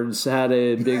Edwards had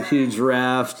a big, huge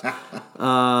raft, raft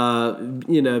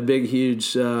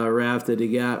that he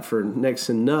got for next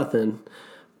to nothing,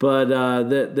 but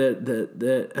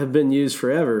that have been used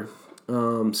forever.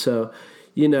 So,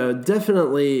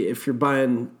 definitely if you're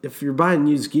buying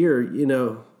used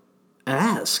gear,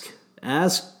 ask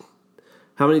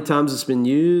how many times it's been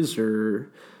used, or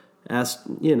ask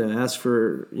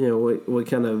for what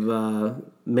kind of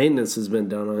maintenance has been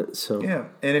done on it. So yeah,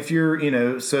 and if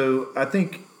you're so I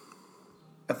think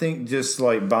just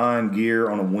like buying gear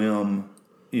on a whim,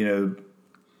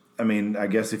 I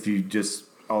guess if you just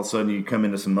all of a sudden you come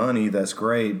into some money, that's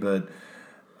great, but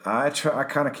I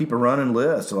kind of keep a running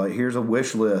list. Like, here's a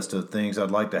wish list of things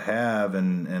I'd like to have,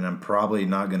 and I'm probably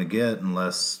not going to get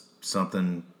unless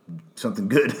something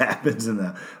good happens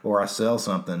or I sell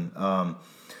something.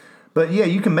 But yeah,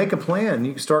 you can make a plan.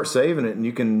 You can start saving it, and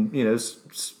you can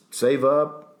save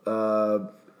up.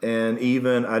 And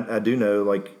even I do know,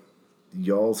 like,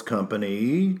 y'all's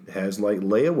company has like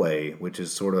layaway, which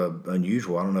is sort of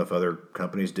unusual. I don't know if other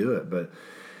companies do it, but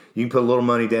you can put a little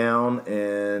money down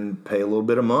and pay a little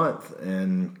bit a month,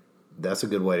 and that's a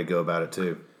good way to go about it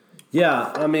too.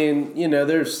 Yeah,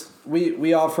 there's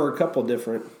we offer a couple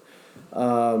different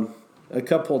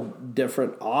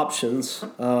options.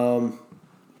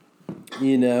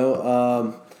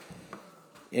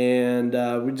 And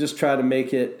we just try to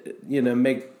make it,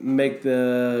 make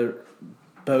the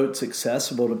boats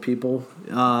accessible to people.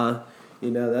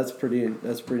 That's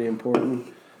pretty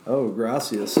important. Oh,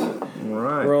 gracias. All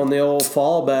right. We're on the old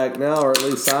fallback now, or at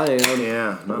least I am.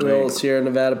 Yeah. The old Sierra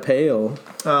Nevada Pale.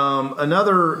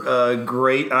 Another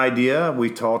great idea we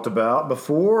talked about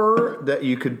before that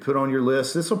you could put on your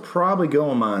list. This will probably go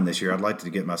on mine this year. I'd like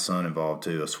to get my son involved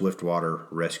too. A swiftwater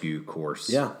rescue course.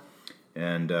 Yeah.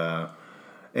 And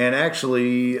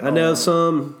actually, I know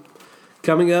some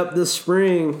coming up this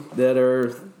spring that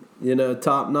are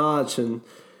top notch, and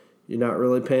you're not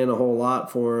really paying a whole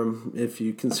lot for them if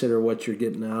you consider what you're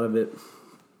getting out of it.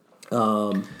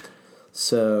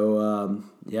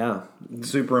 Yeah.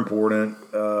 Super important.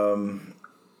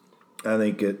 I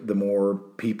think the more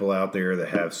people out there that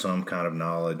have some kind of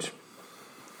knowledge,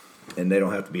 and they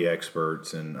don't have to be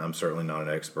experts, and I'm certainly not an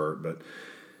expert, but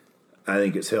I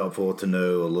think it's helpful to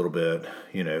know a little bit,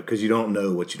 because you don't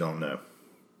know what you don't know.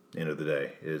 End of the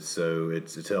day, it's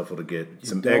helpful to get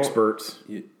some experts.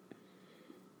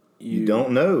 You don't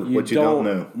know what you don't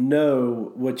know.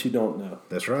 Know what you don't know.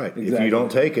 That's right. Exactly. If you don't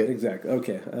take it, exactly.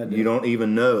 Okay, you don't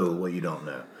even know what you don't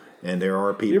know. And there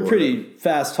are people. You're a pretty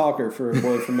fast talker for a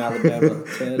boy from Alabama,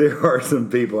 Ted. There are some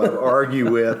people I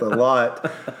argue with a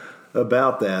lot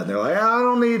about that. And they're like, I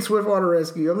don't need Swiftwater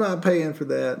Rescue. I'm not paying for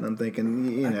that. And I'm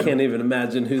thinking, I can't even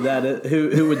imagine who that is,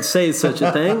 who would say such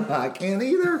a thing. I can't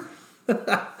either.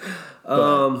 But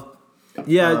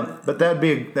that'd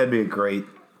be a great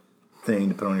thing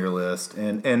to put on your list.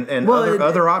 And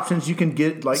other options you can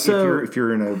get, like if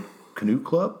you're in a canoe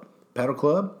club, paddle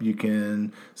club, you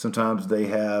can sometimes they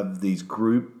have these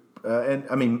group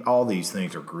all these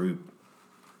things are group.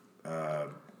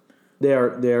 They are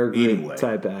group anyway,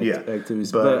 type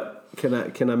activities. But can I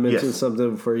mention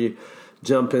something before you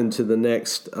jump into the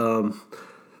next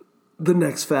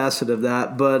facet of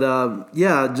that? But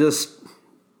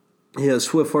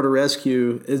Swiftwater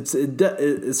Rescue.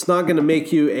 It's not going to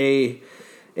make you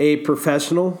a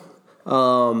professional,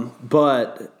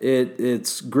 but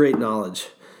it's great knowledge,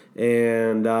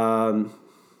 and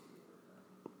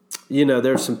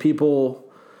there's some people.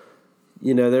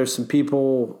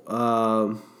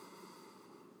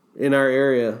 In our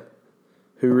area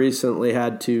who recently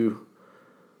had to,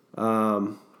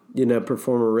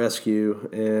 perform a rescue,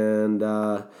 and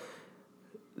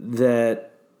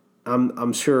that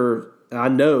I'm sure, I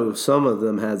know some of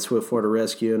them had swiftwater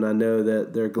rescue, and I know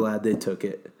that they're glad they took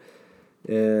it.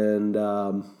 And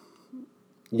there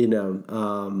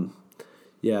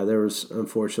was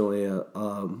unfortunately a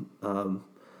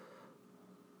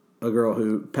girl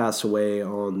who passed away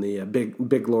on the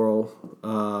Big Laurel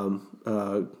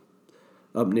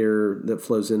up near, that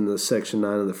flows into Section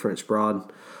 9 of the French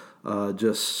Broad,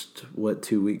 just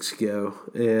 2 weeks ago.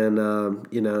 And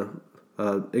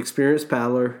experienced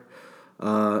paddler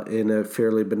in a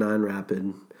fairly benign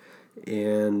rapid,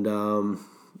 and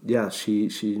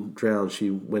she drowned. She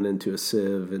went into a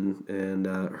sieve, and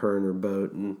her and her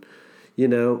boat, and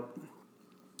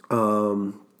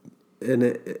and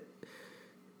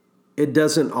it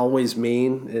doesn't always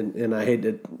mean, and I hate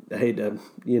to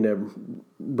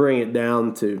bring it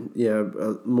down to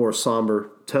a more somber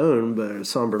tone, but a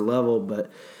somber level, but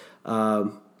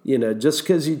just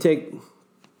because you take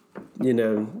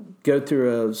go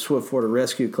through a swiftwater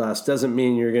rescue class doesn't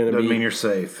mean you're going to be, mean you're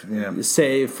safe. Yeah,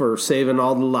 safe or saving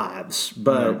all the lives,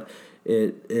 but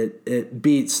it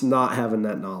beats not having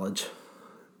that knowledge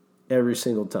every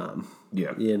single time.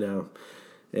 Yeah,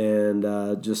 and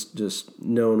just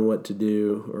knowing what to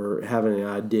do, or having an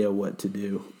idea what to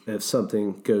do if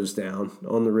something goes down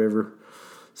on the river.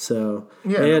 So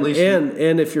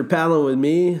and if you're paddling with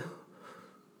me,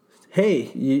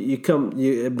 hey, you come,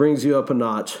 it brings you up a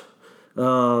notch.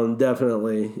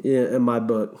 Definitely in my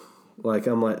book. Like,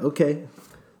 I'm like, okay,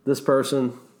 this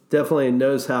person definitely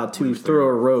knows how to throw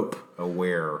a rope.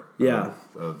 Aware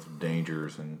of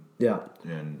dangers and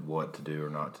what to do or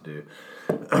not to do,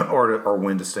 or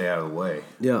when to stay out of the way.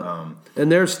 Yeah. And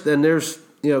there's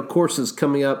courses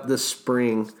coming up this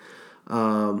spring,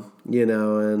 and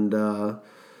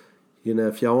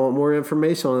if y'all want more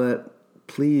information on that,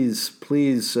 please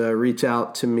reach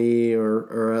out to me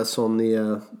or us on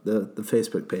the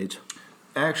Facebook page.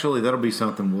 Actually, that'll be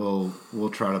something we'll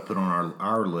try to put on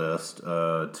our list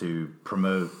to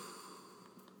promote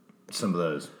some of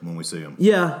those when we see them.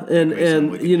 Yeah, and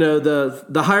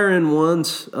the higher end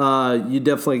ones, you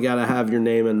definitely got to have your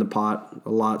name in the pot a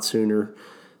lot sooner.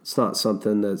 It's not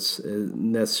something that's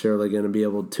necessarily going to be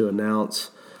able to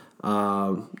announce.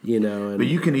 But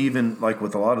you can even, like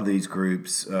with a lot of these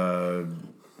groups,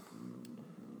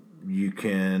 you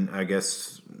can, I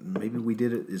guess, maybe we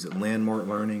did it. Is it Landmark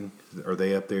Learning? Are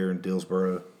they up there in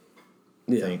Dillsboro?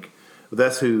 I think. Well,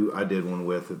 that's who I did one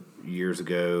with years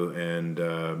ago, and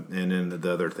then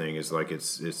the other thing is like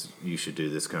it's you should do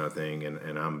this kind of thing,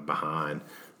 and I'm behind,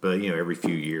 but every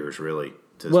few years really.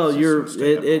 It expires.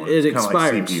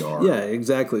 Like CPR. Yeah,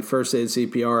 exactly. First aid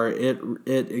CPR.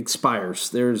 It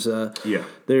expires. There's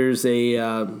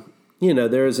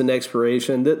an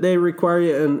expiration that they require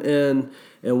you,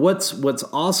 and what's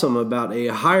awesome about a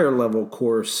higher level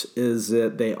course is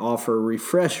that they offer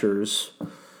refreshers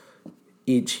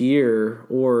each year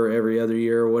or every other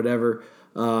year or whatever,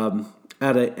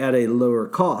 at a lower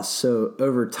cost. So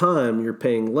over time, you're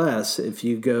paying less if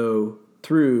you go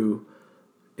through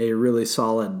a really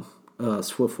solid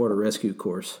swiftwater rescue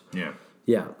course.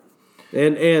 Yeah,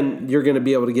 and you're going to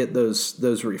be able to get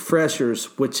those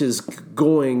refreshers, which is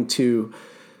going to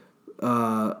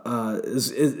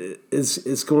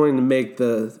is going to make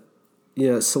the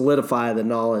solidify the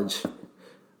knowledge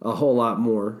a whole lot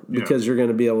more, because you're going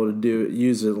to be able to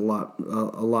use it a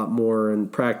lot more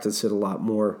and practice it a lot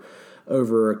more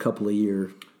over a couple of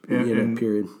year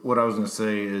period. What I was going to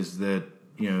say is that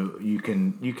you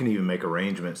can even make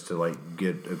arrangements to like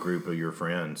get a group of your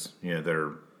friends that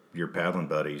are your paddling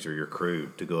buddies or your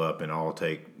crew to go up and all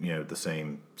take the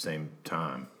same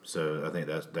time. So I think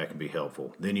that can be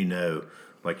helpful. Then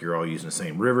like you're all using the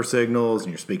same river signals and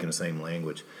you're speaking the same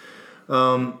language.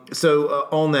 So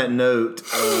on that note,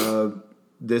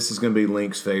 this is going to be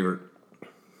Link's favorite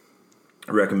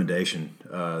recommendation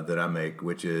that I make,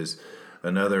 which is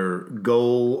another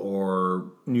goal or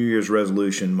New Year's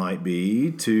resolution might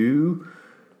be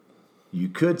you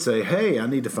could say, hey, I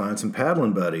need to find some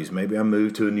paddling buddies. Maybe I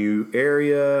moved to a new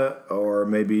area, or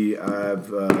maybe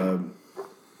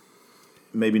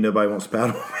maybe nobody wants to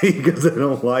paddle with me because they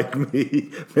don't like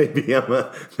me. Maybe I'm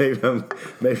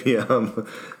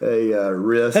a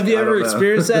risk. Have you ever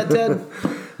experienced that, Ted?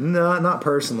 No, not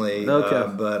personally.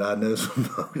 Okay, but I know some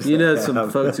folks.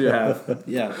 Folks who have.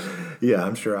 Yeah. Yeah,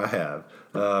 I'm sure I have.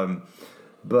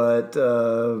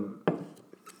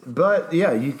 But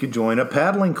yeah, you could join a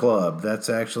paddling club. That's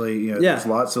actually there's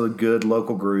lots of good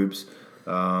local groups.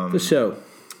 The show.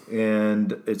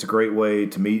 And it's a great way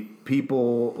to meet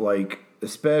people. Like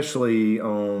especially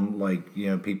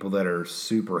on people that are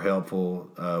super helpful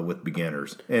with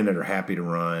beginners and that are happy to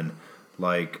run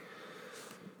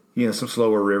some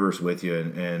slower rivers with you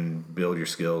and build your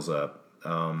skills up.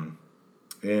 And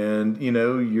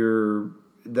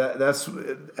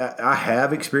I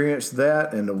have experienced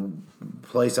that, and the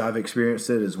place I've experienced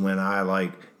it is when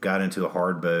I got into a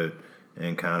hard boat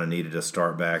and kind of needed to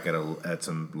start back at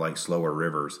some slower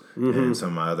rivers, and some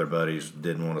of my other buddies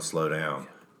didn't want to slow down,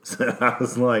 so I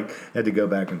was had to go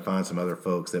back and find some other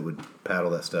folks that would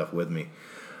paddle that stuff with me.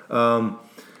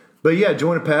 But yeah,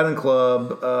 join a paddling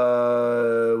club.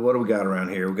 What do we got around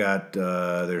here? We got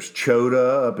there's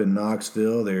Chota up in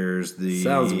Knoxville. There's the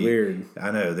sounds weird. I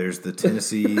know. There's the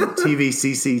Tennessee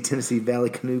TVCC, Tennessee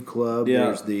Valley Canoe Club. Yeah.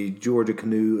 There's the Georgia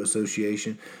Canoe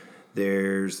Association.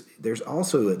 There's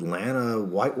also Atlanta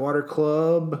Whitewater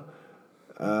Club.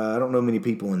 I don't know many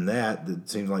people in that. It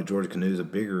seems like Georgia Canoe is a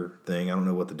bigger thing. I don't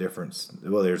know what the difference.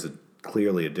 Well, there's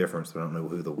clearly a difference, but I don't know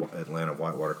who the Atlanta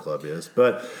Whitewater Club is.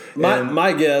 But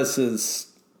my guess is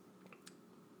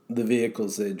the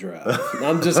vehicles they drive.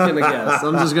 I'm just gonna guess.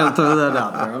 I'm just gonna throw that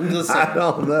out there. I'm just saying. I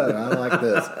don't know. I like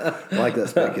this. I like that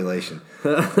speculation.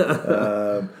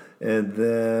 And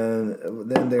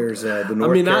then there's the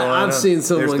North Carolina. I've seen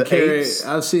someone Apes.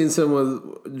 I've seen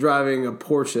someone driving a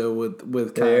Porsche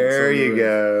with There you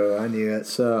go. I knew it.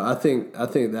 So I think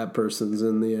that person's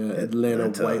in the Atlanta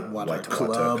Whitewater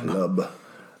Club.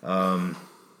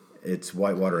 It's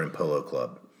Whitewater and Polo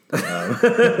Club. And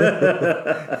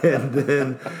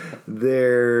then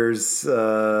there's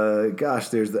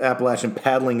the Appalachian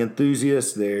Paddling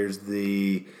Enthusiasts. There's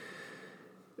the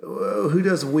who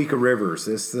does Week of Rivers?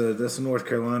 This the North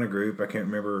Carolina group. I can't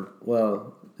remember.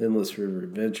 Well, Endless River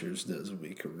Adventures does a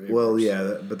Week of Rivers. Well,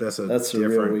 yeah, but that's a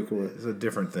real Week of Rivers. It's a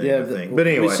different thing. I think. But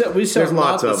anyway, we shall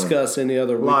not of discuss any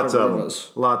other Week lots of of Rivers.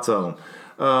 them. Lots of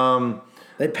them.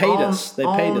 They paid us. They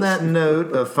paid us. On that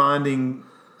note of finding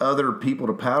other people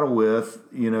to paddle with,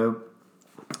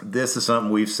 this is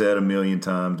something we've said a million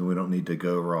times, and we don't need to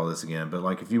go over all this again. But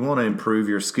if you want to improve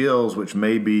your skills, which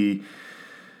may be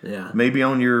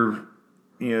on your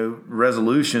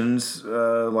resolutions,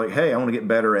 hey, I want to get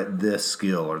better at this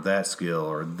skill or that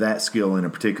skill in a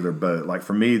particular boat.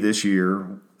 For me this year,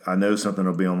 I know something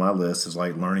will be on my list is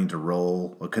learning to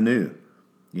roll a canoe.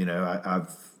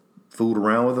 I've fooled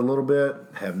around with it a little bit,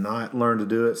 have not learned to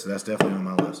do it, so that's definitely on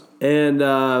my list. And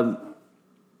I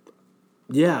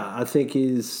think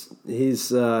he's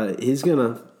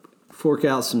gonna fork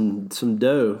out some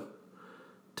dough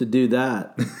to do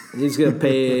that. He's gonna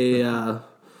pay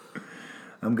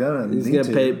I'm gonna. He's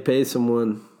gonna pay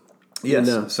someone.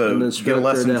 Yes. So get a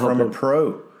lesson from a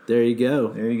pro. There you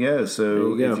go.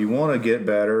 So if you want to get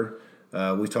better,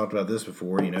 we've talked about this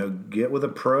before. Get with a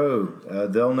pro.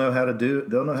 They'll know how to do it.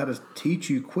 They'll know how to teach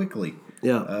you quickly.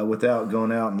 Yeah. Without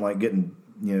going out and getting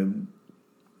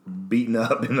beaten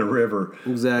up in the river.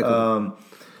 Exactly.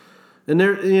 And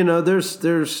there's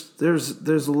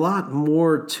a lot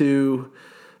more to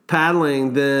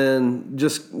paddling than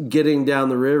just getting down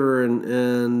the river,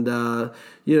 and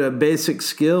basic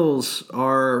skills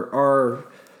are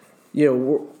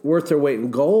worth their weight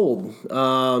in gold.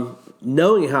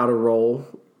 Knowing how to roll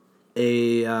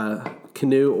a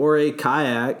canoe or a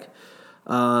kayak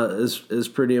is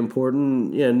pretty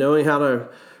important. Knowing how to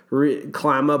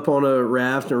climb up on a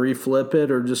raft and reflip it,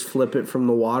 or just flip it from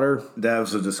the water. That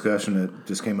was a discussion that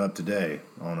just came up today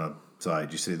on a site.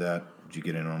 Did you see that? Did you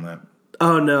get in on that?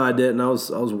 Oh no, I didn't. I was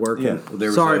working.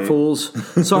 Yeah, sorry, fools.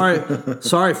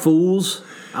 Sorry, fools.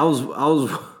 I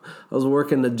was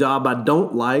working the job I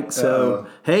don't like. So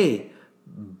hey,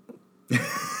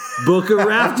 book a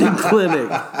rafting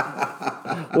clinic,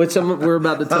 which we're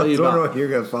about to tell you about. I don't know what you're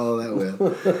going to follow that with.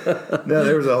 No,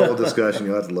 there was a whole discussion.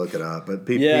 You'll have to look it up. But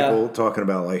people talking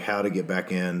about how to get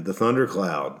back in the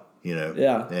thundercloud.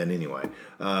 Yeah. And anyway,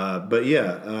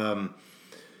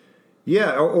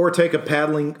 or take a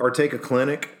paddling or take a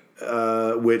clinic,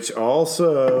 which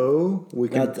also we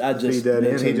can feed that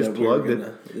in. He just plugged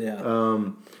it.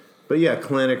 But yeah,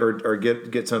 clinic or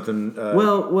get something.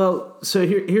 Well. So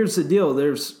here's the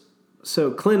deal.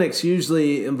 So clinics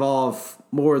usually involve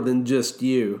more than just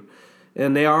you,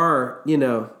 and they are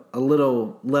a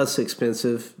little less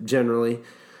expensive generally.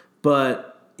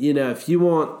 But if you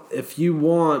want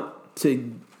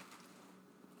to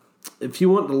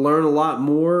learn a lot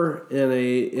more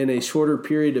in a shorter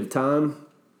period of time,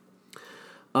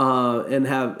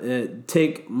 and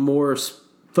take more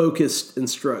focused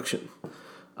instruction,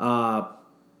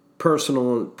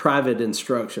 personal and private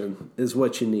instruction is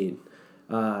what you need.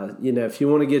 If you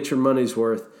want to get your money's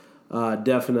worth,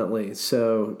 definitely.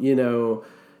 So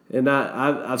And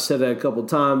I've said that a couple of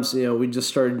times. We just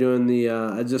started doing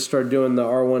I just started doing the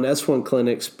R1 S1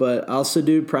 clinics, but I also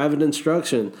do private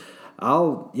instruction.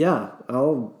 I'll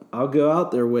go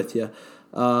out there with you,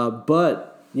 but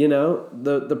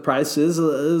the price is a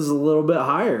little bit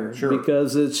higher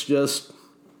because it's just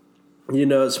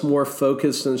it's more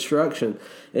focused instruction,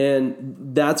 and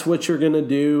that's what you're going to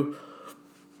do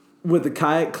with the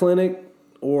kayak clinic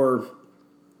or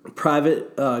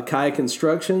private kayak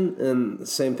instruction, and the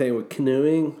same thing with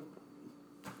canoeing,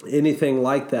 anything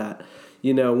like that.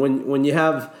 When you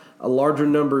have a larger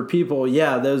number of people,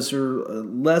 those are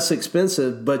less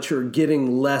expensive, but you're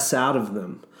getting less out of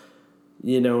them.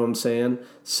 You know what I'm saying?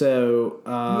 So,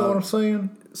 you know what I'm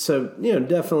saying? So,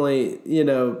 definitely,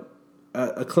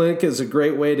 a clinic is a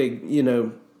great way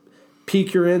to,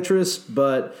 pique your interest,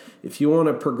 but if you want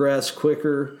to progress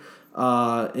quicker,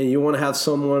 and you want to have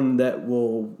someone that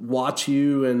will watch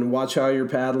you and watch how you're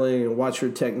paddling and watch your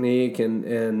technique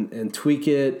and tweak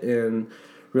it and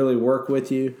really work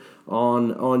with you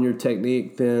on your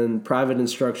technique, then private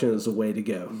instruction is the way to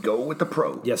go. Go with the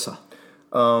pro. Yes, sir.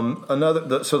 So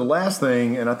the last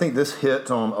thing, and I think this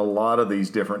hits on a lot of these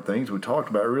different things we talked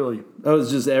about, really. Oh,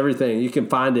 it's just everything. You can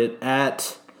find it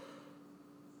at...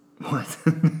 What?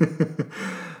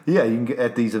 Yeah, you can get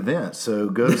at these events. So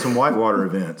go to some whitewater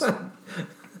events.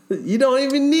 You don't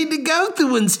even need to go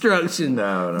through instruction.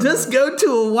 No. Just go to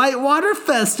a whitewater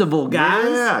festival, guys.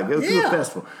 Yeah, go to a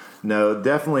festival. No,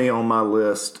 definitely on my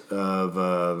list of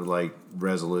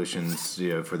resolutions,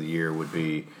 for the year would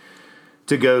be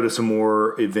to go to some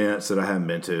more events that I haven't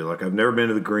been to. Like I've never been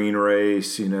to the Green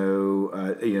Race. I'll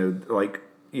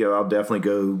definitely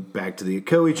go back to the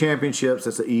Ocoee Championships.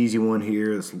 That's an easy one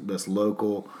here. That's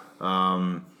local.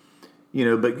 But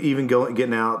even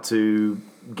getting out to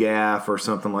GAF or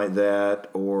something like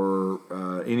that, or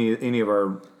any of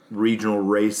our regional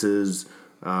races.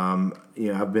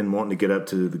 I've been wanting to get up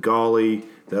to the Gauley.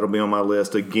 That'll be on my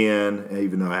list again,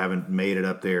 even though I haven't made it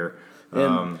up there.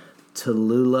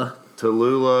 Tallulah,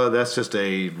 that's just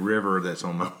a river that's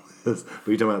on my list.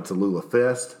 Are you talking about Tallulah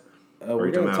Fest?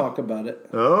 We're going to talk about it.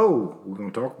 Oh, we're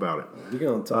going to talk about it. We're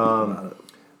going to talk about it.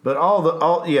 But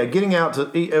getting out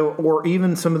to, or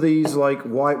even some of these like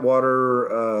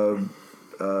whitewater,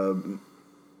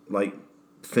 like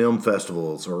film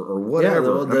festivals or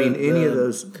whatever. Any of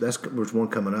those. There's one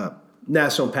coming up.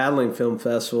 National Paddling Film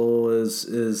Festival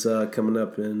is coming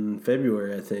up in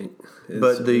February, I think.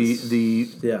 It's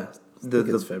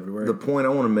February. The point I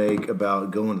want to make about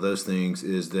going to those things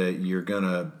is that you're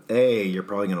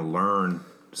probably gonna learn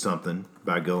something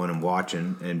by going and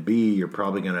watching, and B, you're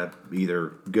probably gonna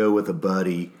either go with a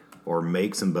buddy or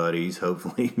make some buddies.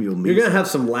 Hopefully, you'll meet. You're gonna have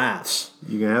some laughs.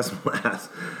 You're gonna have some laughs,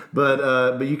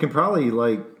 but you can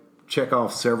probably check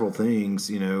off several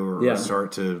things, or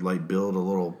start to build a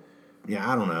little.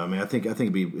 Yeah, I don't know. I mean, I think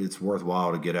it's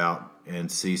worthwhile to get out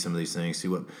and see some of these things, see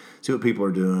what people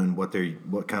are doing, what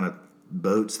kind of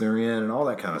boats they're in, and all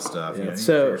that kind of stuff. Yeah.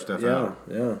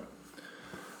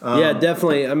 Yeah,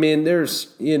 definitely. I mean,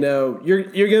 there's you're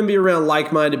going to be around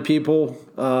like-minded people.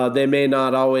 They may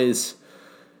not always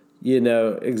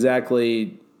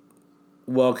exactly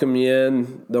welcome you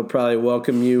in. They'll probably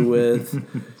welcome you with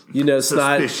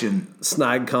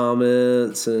snide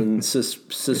comments and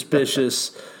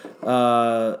suspicious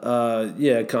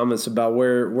comments about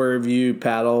where have you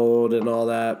paddled and all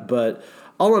that. But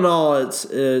all in all, it's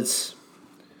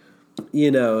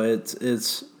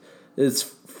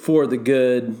for the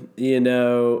good. They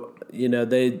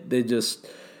just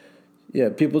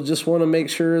people just want to make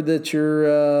sure that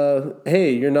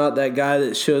you're not that guy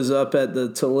that shows up at the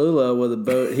Tallulah with a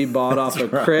boat he bought off of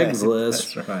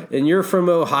Craigslist. That's right. And you're from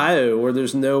Ohio where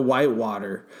there's no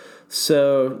whitewater.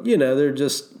 So,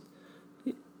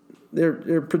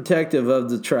 they're protective of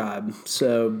the tribe.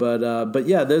 So, but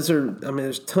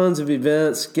there's tons of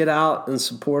events. Get out and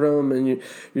support them, and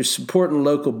you're supporting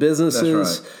local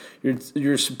businesses. That's right.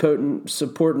 You're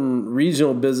supporting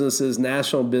regional businesses,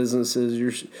 national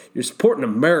businesses. You're supporting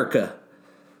America,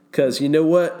 because you know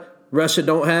what Russia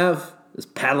don't have is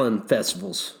paddling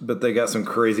festivals. But they got some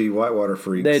crazy whitewater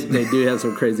freaks. They do have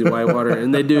some crazy whitewater,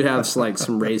 and they do have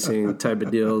some racing type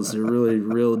of deals. They're really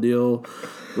real deal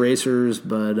racers,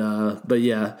 but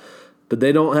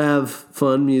they don't have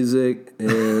fun music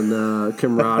and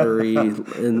camaraderie.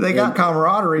 And they got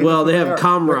camaraderie. Well, they have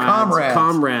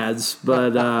comrades,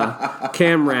 but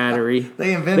camaraderie.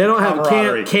 They don't have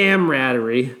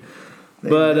camaraderie.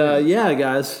 But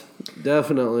guys,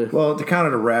 definitely. Well, to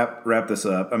kind of wrap this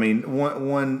up, I mean,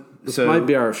 this might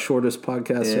be our shortest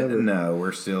podcast ever. No,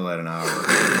 we're still at an hour.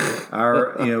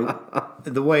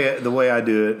 the way I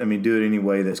do it, I mean, do it any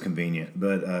way that's convenient.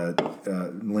 But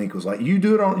Link was like, you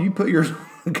put yours on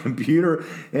the computer,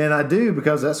 and I do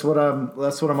because that's what I'm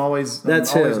always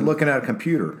looking at a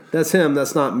computer. That's him.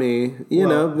 That's not me.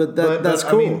 But that's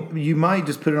cool. I mean, you might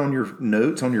just put it on your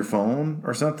notes on your phone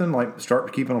or something. Like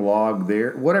start keeping a log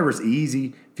there. Whatever's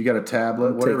easy. If you got a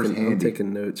tablet, whatever's handy. I'm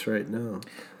taking notes right now.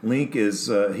 Link is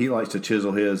he likes to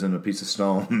chisel his in a piece of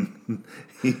stone.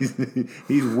 he's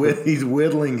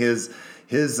whittling his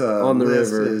on the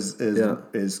list river.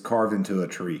 Is carved into a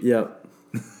tree. Yep.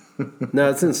 No,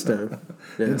 it's in stone.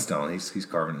 Yeah. In stone. He's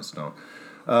carving in stone.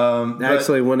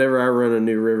 Actually, whenever I run a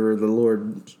new river, the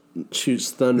Lord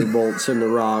shoots thunderbolts in the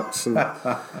rocks. And,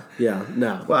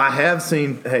 no. Well, I have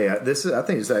seen. Hey, I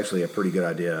think it's actually a pretty good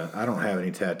idea. I don't have any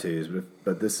tattoos,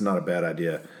 but this is not a bad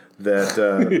idea.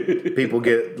 That people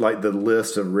get like the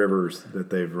list of rivers that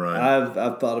they've run.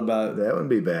 I've thought about it. That wouldn't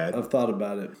be bad. I've thought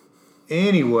about it.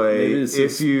 Anyway,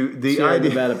 the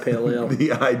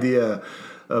idea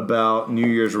about New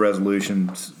Year's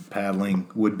resolutions paddling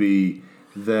would be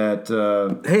that.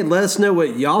 Hey, let us know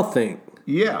what y'all think.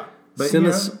 Yeah, but keep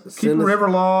a river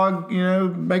log.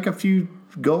 Make a few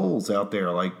goals out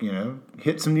there. Like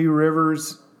hit some new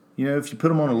rivers. If you put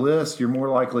them on a list, you're more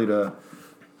likely to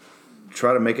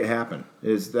try to make it happen.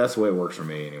 That's the way it works for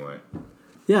me anyway.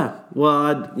 Yeah, well,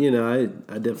 I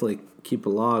definitely keep a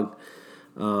log.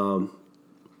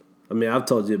 I've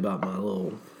told you about my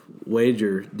little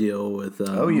wager deal with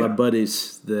my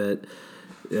buddies that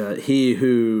he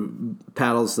who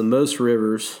paddles the most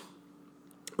rivers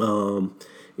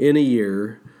in a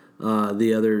year,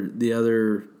 the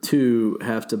other two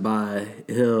have to buy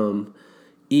him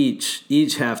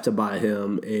each have to buy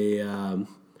him a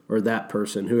or that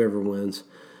person, whoever wins,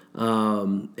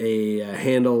 a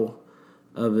handle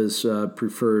of his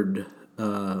preferred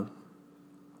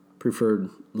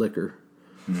liquor.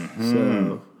 Mm-hmm.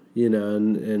 So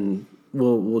and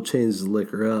we'll change the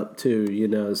liquor up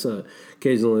too. So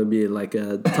occasionally it'll be like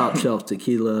a top shelf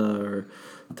tequila or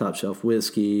top shelf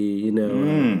whiskey.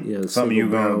 Something you're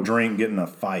gonna drink, get in a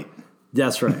fight.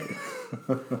 That's right.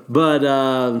 but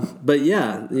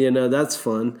yeah, that's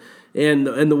fun. And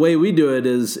the way we do it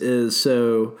is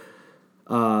so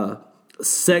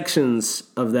sections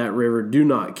of that river do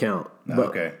not count.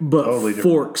 But totally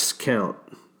forks count.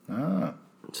 Ah.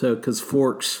 So because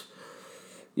forks,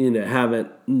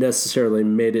 haven't necessarily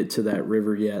made it to that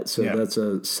river yet. So that's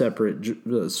a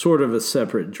separate, sort of a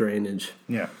separate drainage.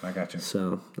 Yeah, I got you.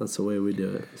 So that's the way we do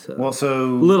it. So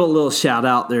little shout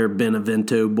out there,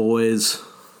 Benevento boys.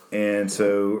 And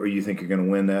so, or you think you're going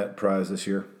to win that prize this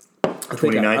year? I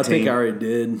think I already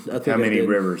did. How many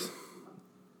rivers?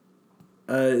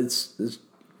 It's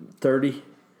 30.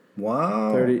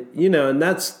 Wow. 30. And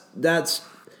that's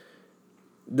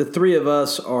the three of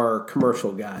us are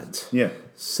commercial guides. Yeah.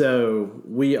 So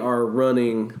we are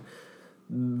running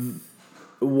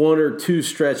one or two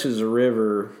stretches of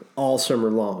river all summer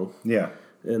long. Yeah.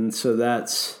 And so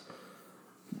that's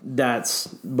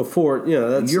before,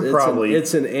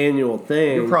 it's an annual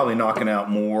thing. You're probably knocking out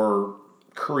more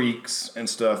creeks and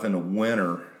stuff in the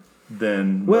winter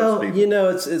than most people.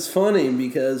 It's funny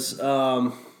because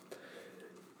I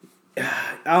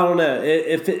don't know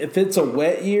if it's a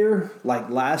wet year like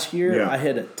last year. I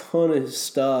had a ton of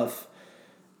stuff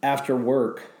after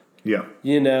work. Yeah,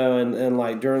 and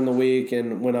like during the week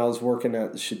and when I was working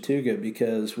at Chattooga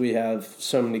because we have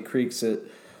so many creeks that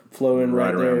flow in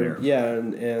right there. Yeah,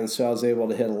 and so I was able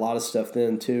to hit a lot of stuff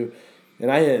then too. And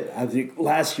I think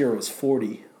last year was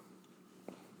 40.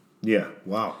 Yeah,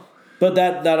 wow. But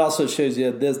that also shows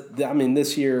you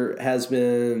this year has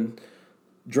been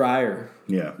drier.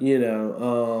 Yeah.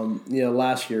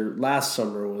 Last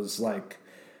summer was like,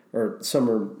 or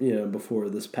summer, before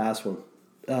this past one,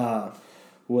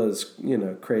 was,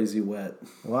 crazy wet.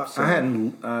 Well, so.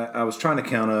 I was trying to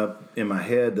count up in my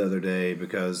head the other day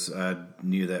because I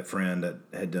knew that friend that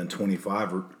had done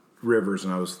 25 rivers,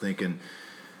 and I was thinking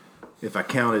if I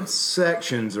counted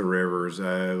sections of rivers,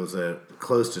 I was at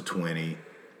close to 20.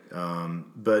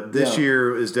 But this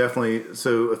year is definitely,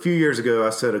 so a few years ago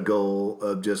I set a goal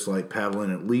of just like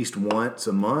paddling at least once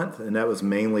a month, and that was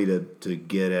mainly to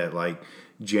get at like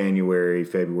January,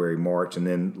 February, March, and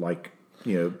then like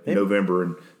November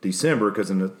and December, because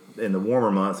in the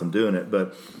warmer months I'm doing it.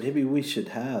 But maybe we should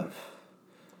have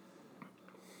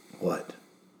what?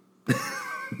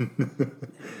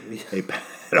 A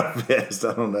paddle fest.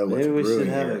 I don't know. Maybe we should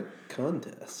have a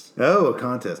contest. Oh, a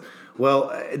contest.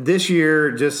 Well, this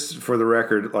year, just for the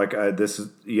record,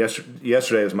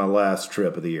 yesterday was my last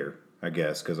trip of the year, I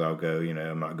guess, because I'll go.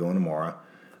 I'm not going tomorrow.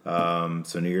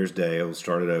 So New Year's Day, I will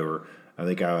start it over. I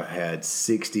think I had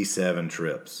 67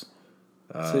 trips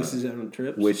 67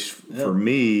 trips. Which for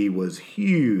me was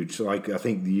huge. Like I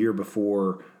think the year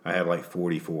before I had like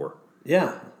 44.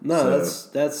 Yeah. No,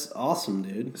 that's awesome,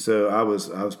 dude. So I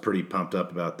was pretty pumped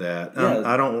up about that. Yeah.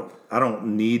 I don't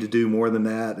need to do more than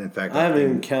that. In fact, I haven't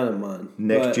even counted mine.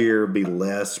 Next year would be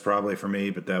less probably for me,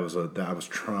 but I was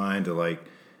trying to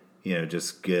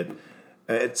just get.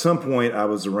 At some point, I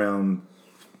was around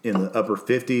in the upper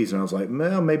 50s, and I was like,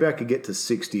 well, maybe I could get to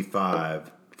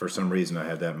 65. For some reason, I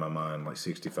had that in my mind. Like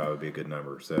 65 would be a good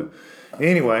number. So,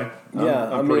 anyway,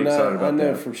 I'm pretty excited about that. I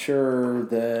know for sure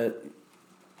that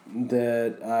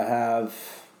I have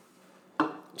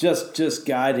just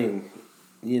guiding,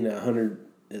 100,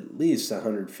 at least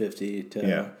 150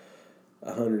 to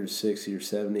 160 or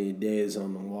 70 days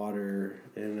on the water,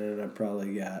 and then I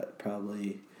probably got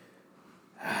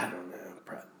I don't know,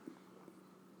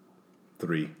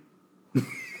 3.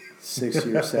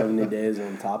 60 or 70 days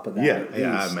on top of that. Yeah,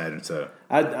 I imagine so.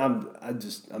 I'm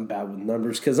bad with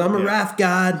numbers because I'm a raft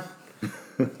guide.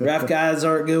 Raft guides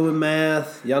aren't good with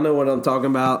math. Y'all know what I'm talking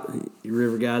about. You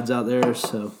river guides out there.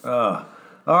 So. All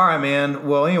right, man.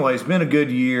 Well, anyway, it's been a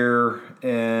good year,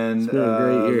 and it's been a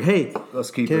great year. Hey, let's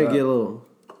keep. Can I get a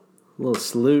little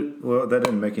salute? Well, that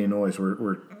didn't make any noise.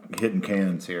 We're hitting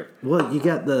cans here. Well, you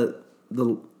got the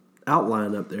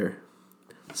outline up there.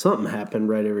 Something happened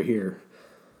right over here.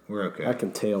 We're okay. I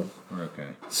can tell. We're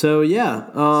okay. So yeah.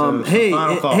 Hey,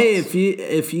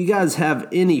 if you guys have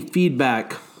any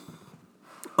feedback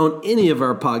on any of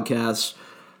our podcasts,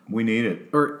 we need it,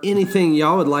 or anything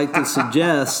y'all would like to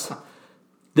suggest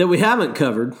that we haven't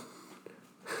covered,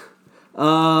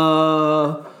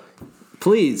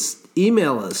 please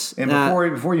email us. And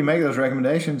before you make those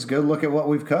recommendations, go look at what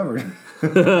we've covered.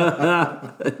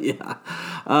 Yeah.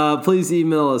 Please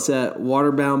email us at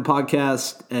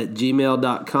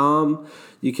waterboundpodcast@gmail.com.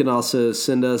 You can also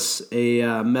send us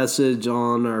a message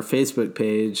on our Facebook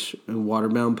page,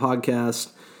 Waterbound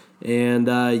Podcast. And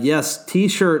yes,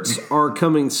 T-shirts are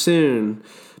coming soon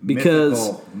because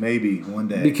Mythical, maybe one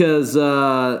day. Because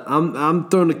I'm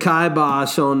throwing the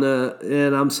kibosh on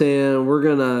and I'm saying we're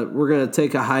gonna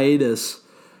take a hiatus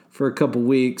for a couple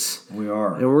weeks. We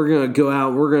are, and we're gonna go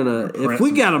out. If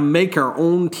we gotta make our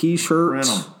own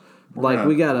T-shirts.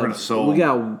 We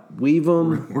gotta weave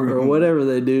them or whatever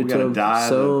they do to them.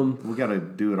 Sew them. We gotta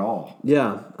do it all.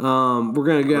 Yeah, we're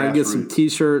gonna go and get some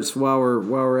T-shirts while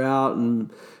we're out and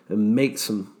make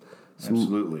some.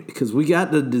 Absolutely, because we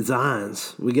got the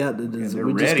designs. We got the designs.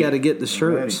 We just got to get the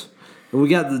shirts, and we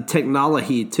got the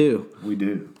technology too. We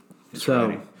do.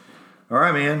 Ready. All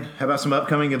right, man. How about some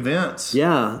upcoming events?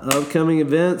 Yeah, upcoming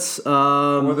events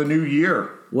for the new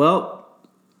year. Well,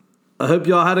 I hope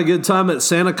y'all had a good time at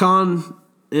SantaCon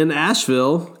in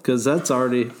Asheville, because that's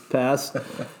already passed.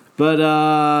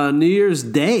 But New Year's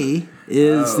Day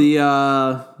is the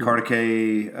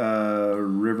Cartacay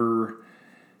River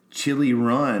Chili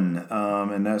Run,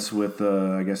 and that's with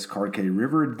I guess Cartacay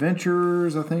River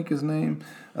Adventures, I think his name.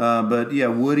 But yeah,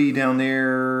 Woody down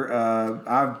there.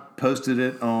 I've posted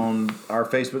it on our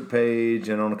Facebook page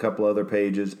and on a couple other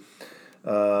pages.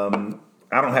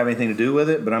 I don't have anything to do with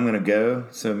it, but I'm going to go.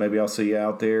 So maybe I'll see you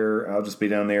out there. I'll just be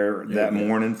down there that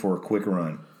morning for a quick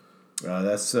run.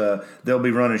 They'll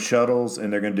be running shuttles,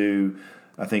 and they're going to do.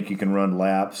 I think you can run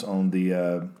laps on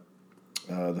the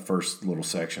first little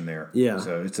section there. Yeah.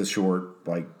 So it's a short,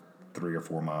 like 3 or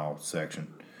 4 mile section.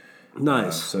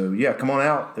 Nice. So yeah, come on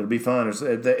out. It'll be fun.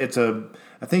 It's I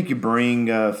think you bring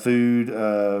food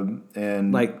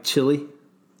and like chili.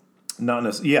 Not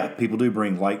necessarily. Yeah, people do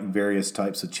bring like various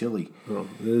types of chili. Well,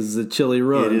 this is a chili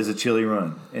run. It is a chili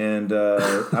run, and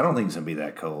I don't think it's gonna be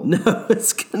that cold. No,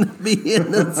 it's gonna be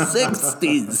in the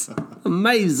 60s.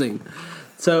 Amazing.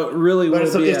 So really, but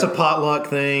it's a potluck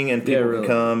thing, and people can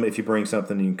come. If you bring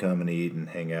something, you can come and eat and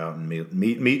hang out and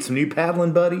meet some new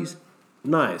paddling buddies.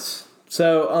 Nice.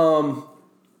 So,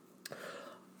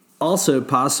 also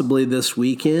possibly this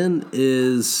weekend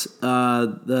is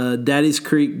the Daddy's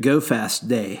Creek Go Fast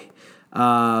Day.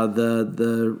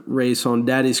 The race on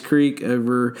Daddy's Creek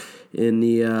over in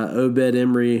the Obed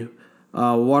Emery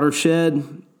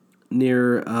watershed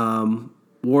near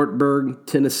Wartburg,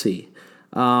 Tennessee.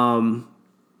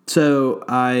 So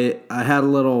I had a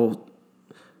little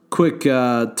quick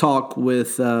talk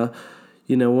with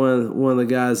one of the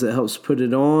guys that helps put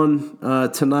it on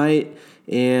tonight,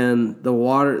 and the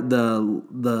water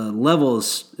the level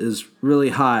is really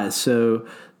high. So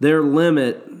their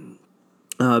limit,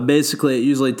 basically, it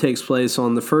usually takes place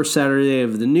on the first Saturday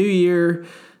of the new year.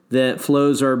 That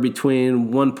flows are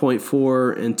between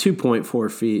 1.4 and 2.4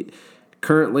 feet.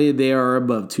 Currently, they are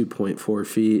above 2.4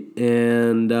 feet,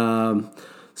 and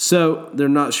So they're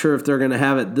not sure if they're going to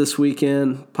have it this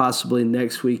weekend, possibly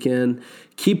next weekend.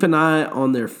 Keep an eye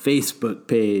on their Facebook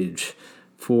page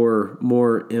for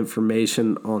more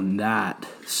information on that.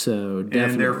 So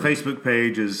definitely. And their Facebook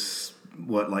page is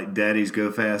what, like Daddy's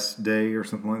Go Fast Day or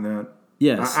something like that?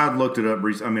 Yes. I've looked it up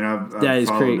recently. I mean, I've Daddy's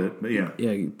followed Creek. it. But yeah.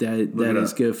 Yeah,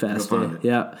 Daddy's Go Fast Go Day. find it.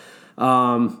 Yeah.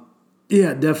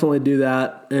 Yeah, definitely do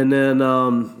that. And then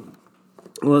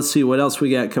let's see what else we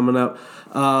got coming up.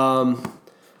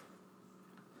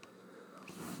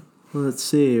 Let's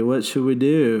see, what should we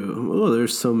do? Oh,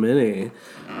 there's so many.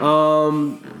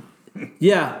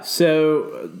 Yeah,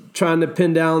 so trying to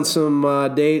pin down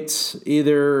some dates,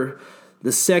 either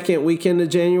the second weekend of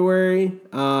January,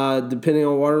 depending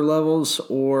on water levels,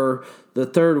 or the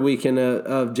third weekend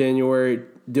of January,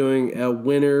 doing a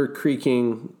winter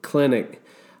creeking clinic.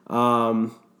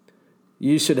 You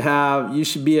should be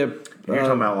a... You're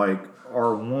talking about like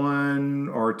R1,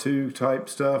 R2 type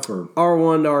stuff, or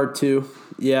R1 to R2.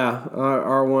 Yeah,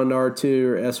 R1 to R2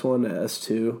 or S1 to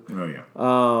S2. Oh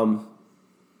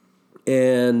yeah.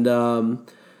 And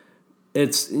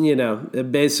it's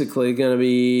basically going to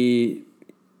be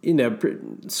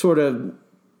sort of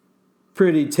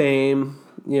pretty tame,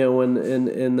 when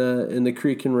in the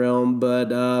creeking realm,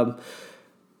 but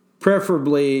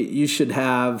preferably you should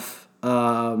have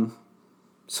some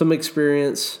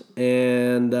experience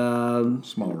and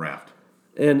Small raft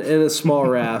and a small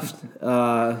raft.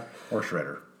 or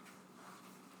shredder.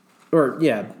 Or,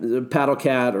 yeah, paddle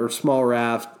cat or small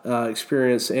raft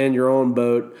experience and your own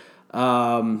boat.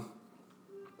 And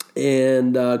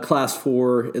class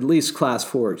 4, at least class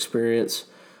 4 experience.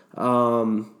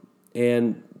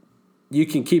 And you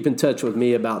can keep in touch with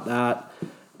me about that.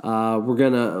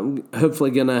 We're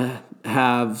hopefully gonna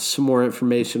have some more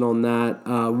information on that.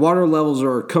 Water levels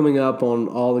are coming up on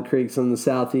all the creeks in the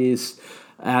southeast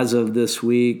as of this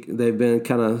week. They've been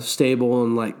kind of stable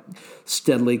and like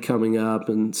steadily coming up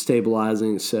and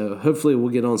stabilizing. So hopefully we'll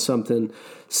get on something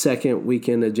second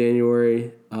weekend of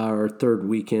January or third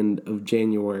weekend of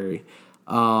January.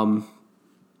 February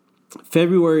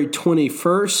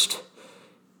 21st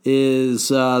is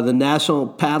the National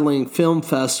Paddling Film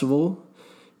Festival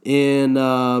in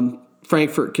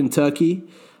Frankfort, Kentucky.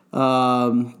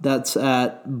 That's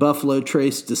at Buffalo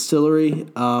Trace Distillery.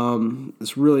 It's a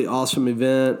really awesome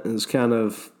event. It's kind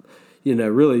of,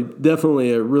 really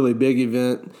definitely a really big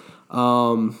event.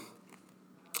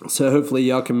 So hopefully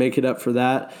y'all can make it up for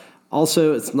that.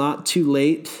 Also, it's not too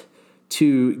late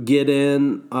to get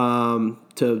in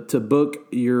to book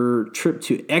your trip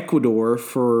to Ecuador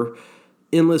for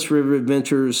Endless River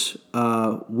Adventures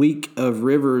Week of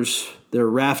Rivers, their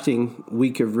rafting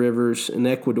Week of Rivers in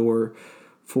Ecuador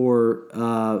for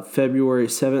February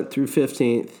 7th through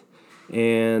 15th.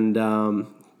 And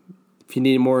if you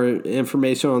need more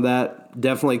information on that,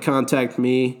 definitely contact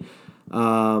me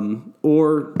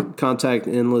or contact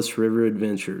Endless River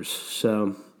Adventures.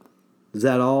 So is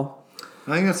that all?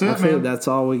 I think that's it, I think man. that's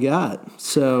all we got.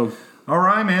 So... All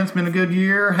right, man. It's been a good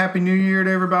year. Happy New Year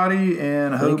to everybody,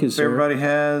 and I hope everybody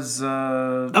has.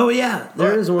 Oh yeah,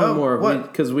 there is one more.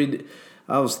 What? Because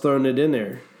I was throwing it in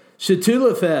there.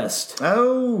 Shatula Fest.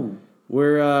 Oh,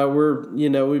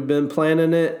 we're we've been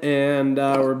planning it, and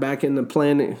we're back in the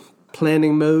planning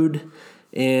mode,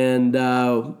 and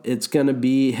it's going to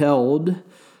be held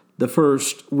the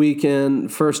first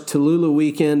Tallulah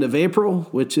weekend of April,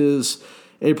 which is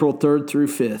April 3rd through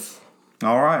 5th.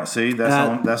 all right. See,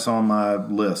 that's on my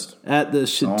list. At the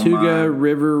Chattooga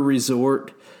River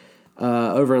Resort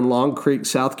over in Long Creek,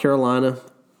 South Carolina.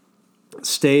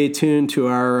 Stay tuned to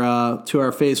our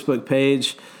Facebook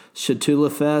page,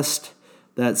 Shatula Fest.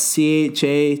 That's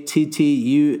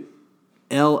ChatTullahFest.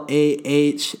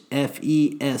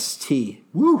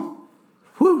 Woo,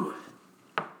 Woo!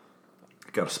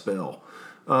 got to spell.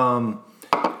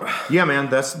 Yeah, man.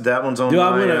 That one's on Do my.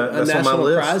 I win a that's national on my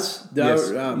list. prize? Do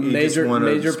Yes, I, you just won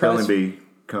major a spelling prize? bee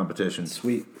competition.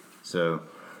 Sweet. So,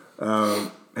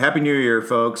 Happy New Year,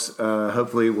 folks.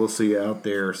 Hopefully, we'll see you out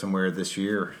there somewhere this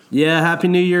year. Yeah, Happy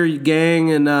New Year,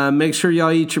 gang, and make sure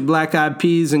y'all eat your black-eyed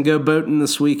peas and go boating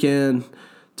this weekend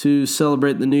to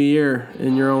celebrate the new year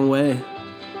in your own way.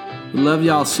 We love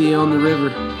y'all. See you on the river.